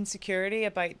have an insecurity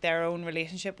about their own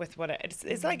relationship with what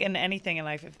it's like in anything in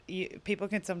life, if people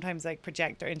can sometimes like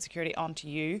project their insecurity onto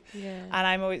you, and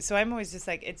I'm always just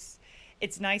like,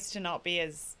 it's nice to not be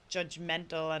as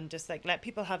judgmental and just like let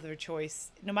people have their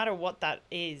choice no matter what that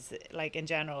is, like in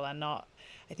general, and not,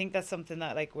 I think that's something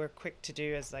that like we're quick to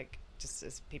do as like just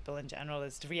as people in general,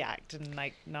 is to react and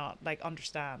like not like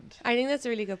understand. I think that's a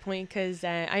really good point, because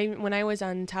when I was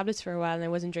on tablets for a while and I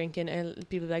wasn't drinking, and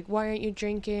people were like, why aren't you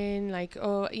drinking? Like,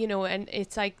 oh, you know, and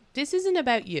it's like, this isn't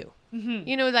about you.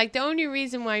 You know, like the only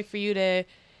reason why for you to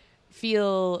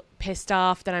feel pissed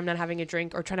off that I'm not having a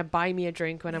drink or trying to buy me a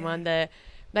drink when I'm on the,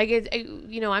 like,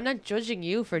 you know, I'm not judging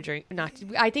you for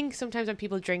I think sometimes when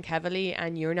people drink heavily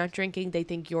and you're not drinking, they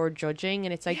think you're judging,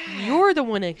 and it's like, you're the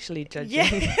one actually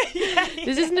judging.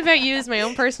 This isn't about you. It's my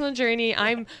own personal journey.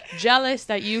 I'm jealous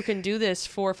that you can do this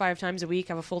 4 or 5 times a week,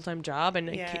 have a full-time job, and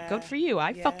good for you.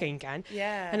 I fucking can.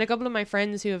 And a couple of my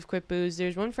friends who have quit booze,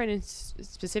 there's one friend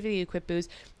specifically who quit booze,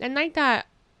 and like that,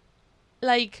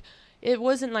 like, it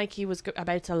wasn't like he was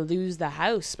about to lose the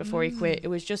house before he quit. It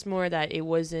was just more that he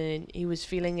was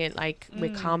feeling it like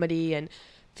with comedy, and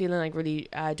feeling like really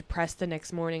depressed the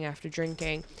next morning after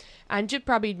drinking, and just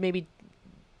probably maybe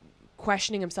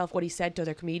questioning himself what he said to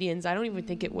other comedians. I don't even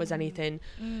think it was anything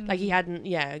like he hadn't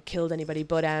killed anybody,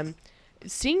 but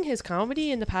seeing his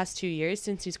comedy in the past 2 years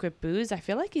since he's quit booze, I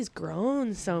feel like he's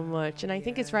grown so much. And I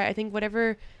think it's right. I think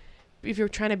if you're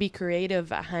trying to be creative,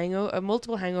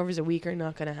 multiple hangovers a week are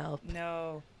not going to help.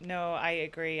 No, I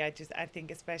agree. I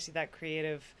think especially that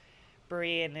creative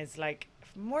brain is like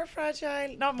more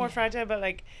fragile, not more fragile, but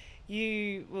like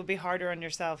you will be harder on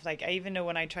yourself. Like I even know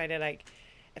when I try to like,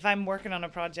 if I'm working on a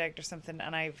project or something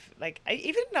and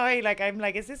even now, like, I'm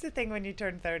like, is this a thing when you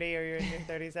turn 30 or you're in your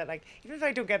 30s that like, even if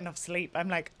I don't get enough sleep, I'm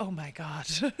like, oh my God.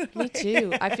 Me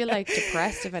too. I feel like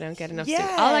depressed if I don't get enough sleep.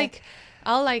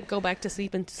 I'll go back to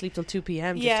sleep and sleep till 2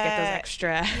 p.m. just to get those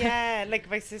extra. Yeah, like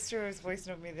my sister was voice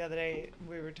noting me the other day.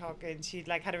 We were talking. She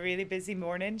like had a really busy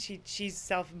morning. She's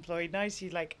self-employed now. She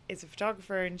like is a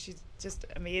photographer and she's just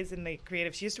amazingly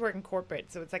creative. She used to work in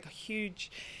corporate, so it's like a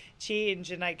huge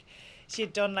change. And like she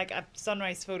had done like a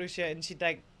sunrise photo shoot and she'd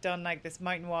like done like this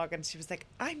mountain walk and she was like,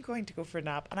 I'm going to go for a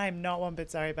nap and I'm not one bit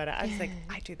sorry about it. I was like,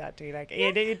 I do that too. Like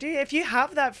you do if you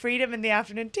have that freedom in the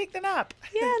afternoon, take the nap.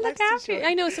 Yeah, look after it.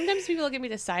 I know sometimes people give me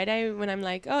the side eye when I'm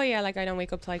like, oh yeah, like I don't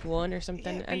wake up till like 1 or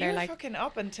something, yeah, and they're like, fucking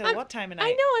up until what time of night?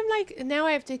 I know. I'm like, now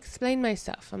I have to explain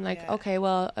myself. I'm like, okay,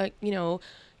 well,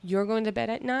 you're going to bed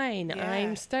at 9. Yeah.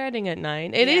 I'm starting at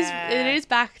 9. It is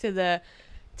back to the.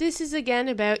 This is again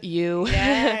about you.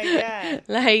 Yeah.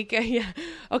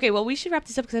 Okay, well, we should wrap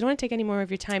this up because I don't want to take any more of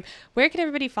your time. Where can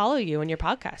everybody follow you on your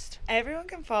podcast? Everyone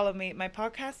can follow me. My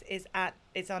podcast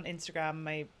it's on Instagram.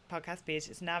 My podcast page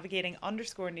is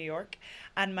navigating_New York.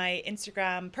 And my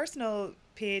Instagram personal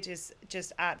page is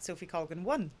just at Sophie Colgan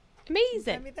 1. Amazing.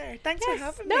 Send me there. Thanks for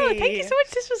having me. No, thank you so much.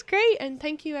 This was great. And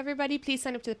thank you, everybody. Please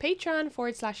sign up to the Patreon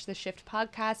 /The Shift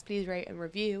Podcast. Please rate and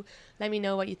review. Let me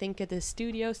know what you think of the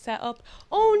studio setup.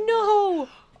 Oh,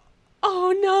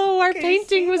 no. Our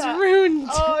painting was ruined.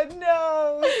 Oh,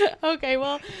 no. Okay,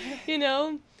 well,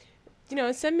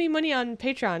 send me money on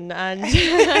Patreon. And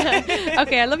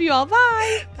okay, I love you all.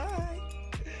 Bye. Bye.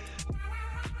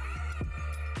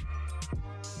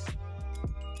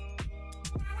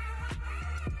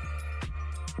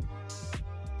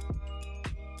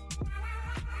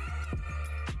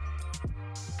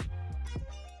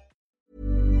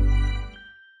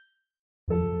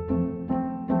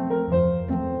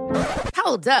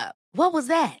 Hold up. What was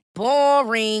that?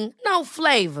 Boring. No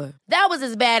flavor. That was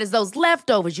as bad as those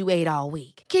leftovers you ate all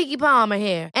week. Keke Palmer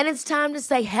here. And it's time to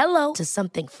say hello to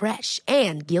something fresh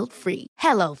and guilt-free.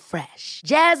 Hello Fresh.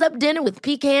 Jazz up dinner with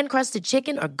pecan-crusted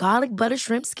chicken or garlic butter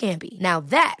shrimp scampi. Now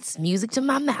that's music to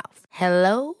my mouth.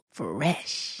 Hello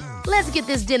Fresh. Let's get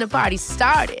this dinner party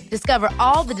started. Discover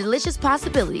all the delicious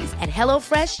possibilities at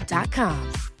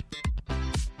HelloFresh.com.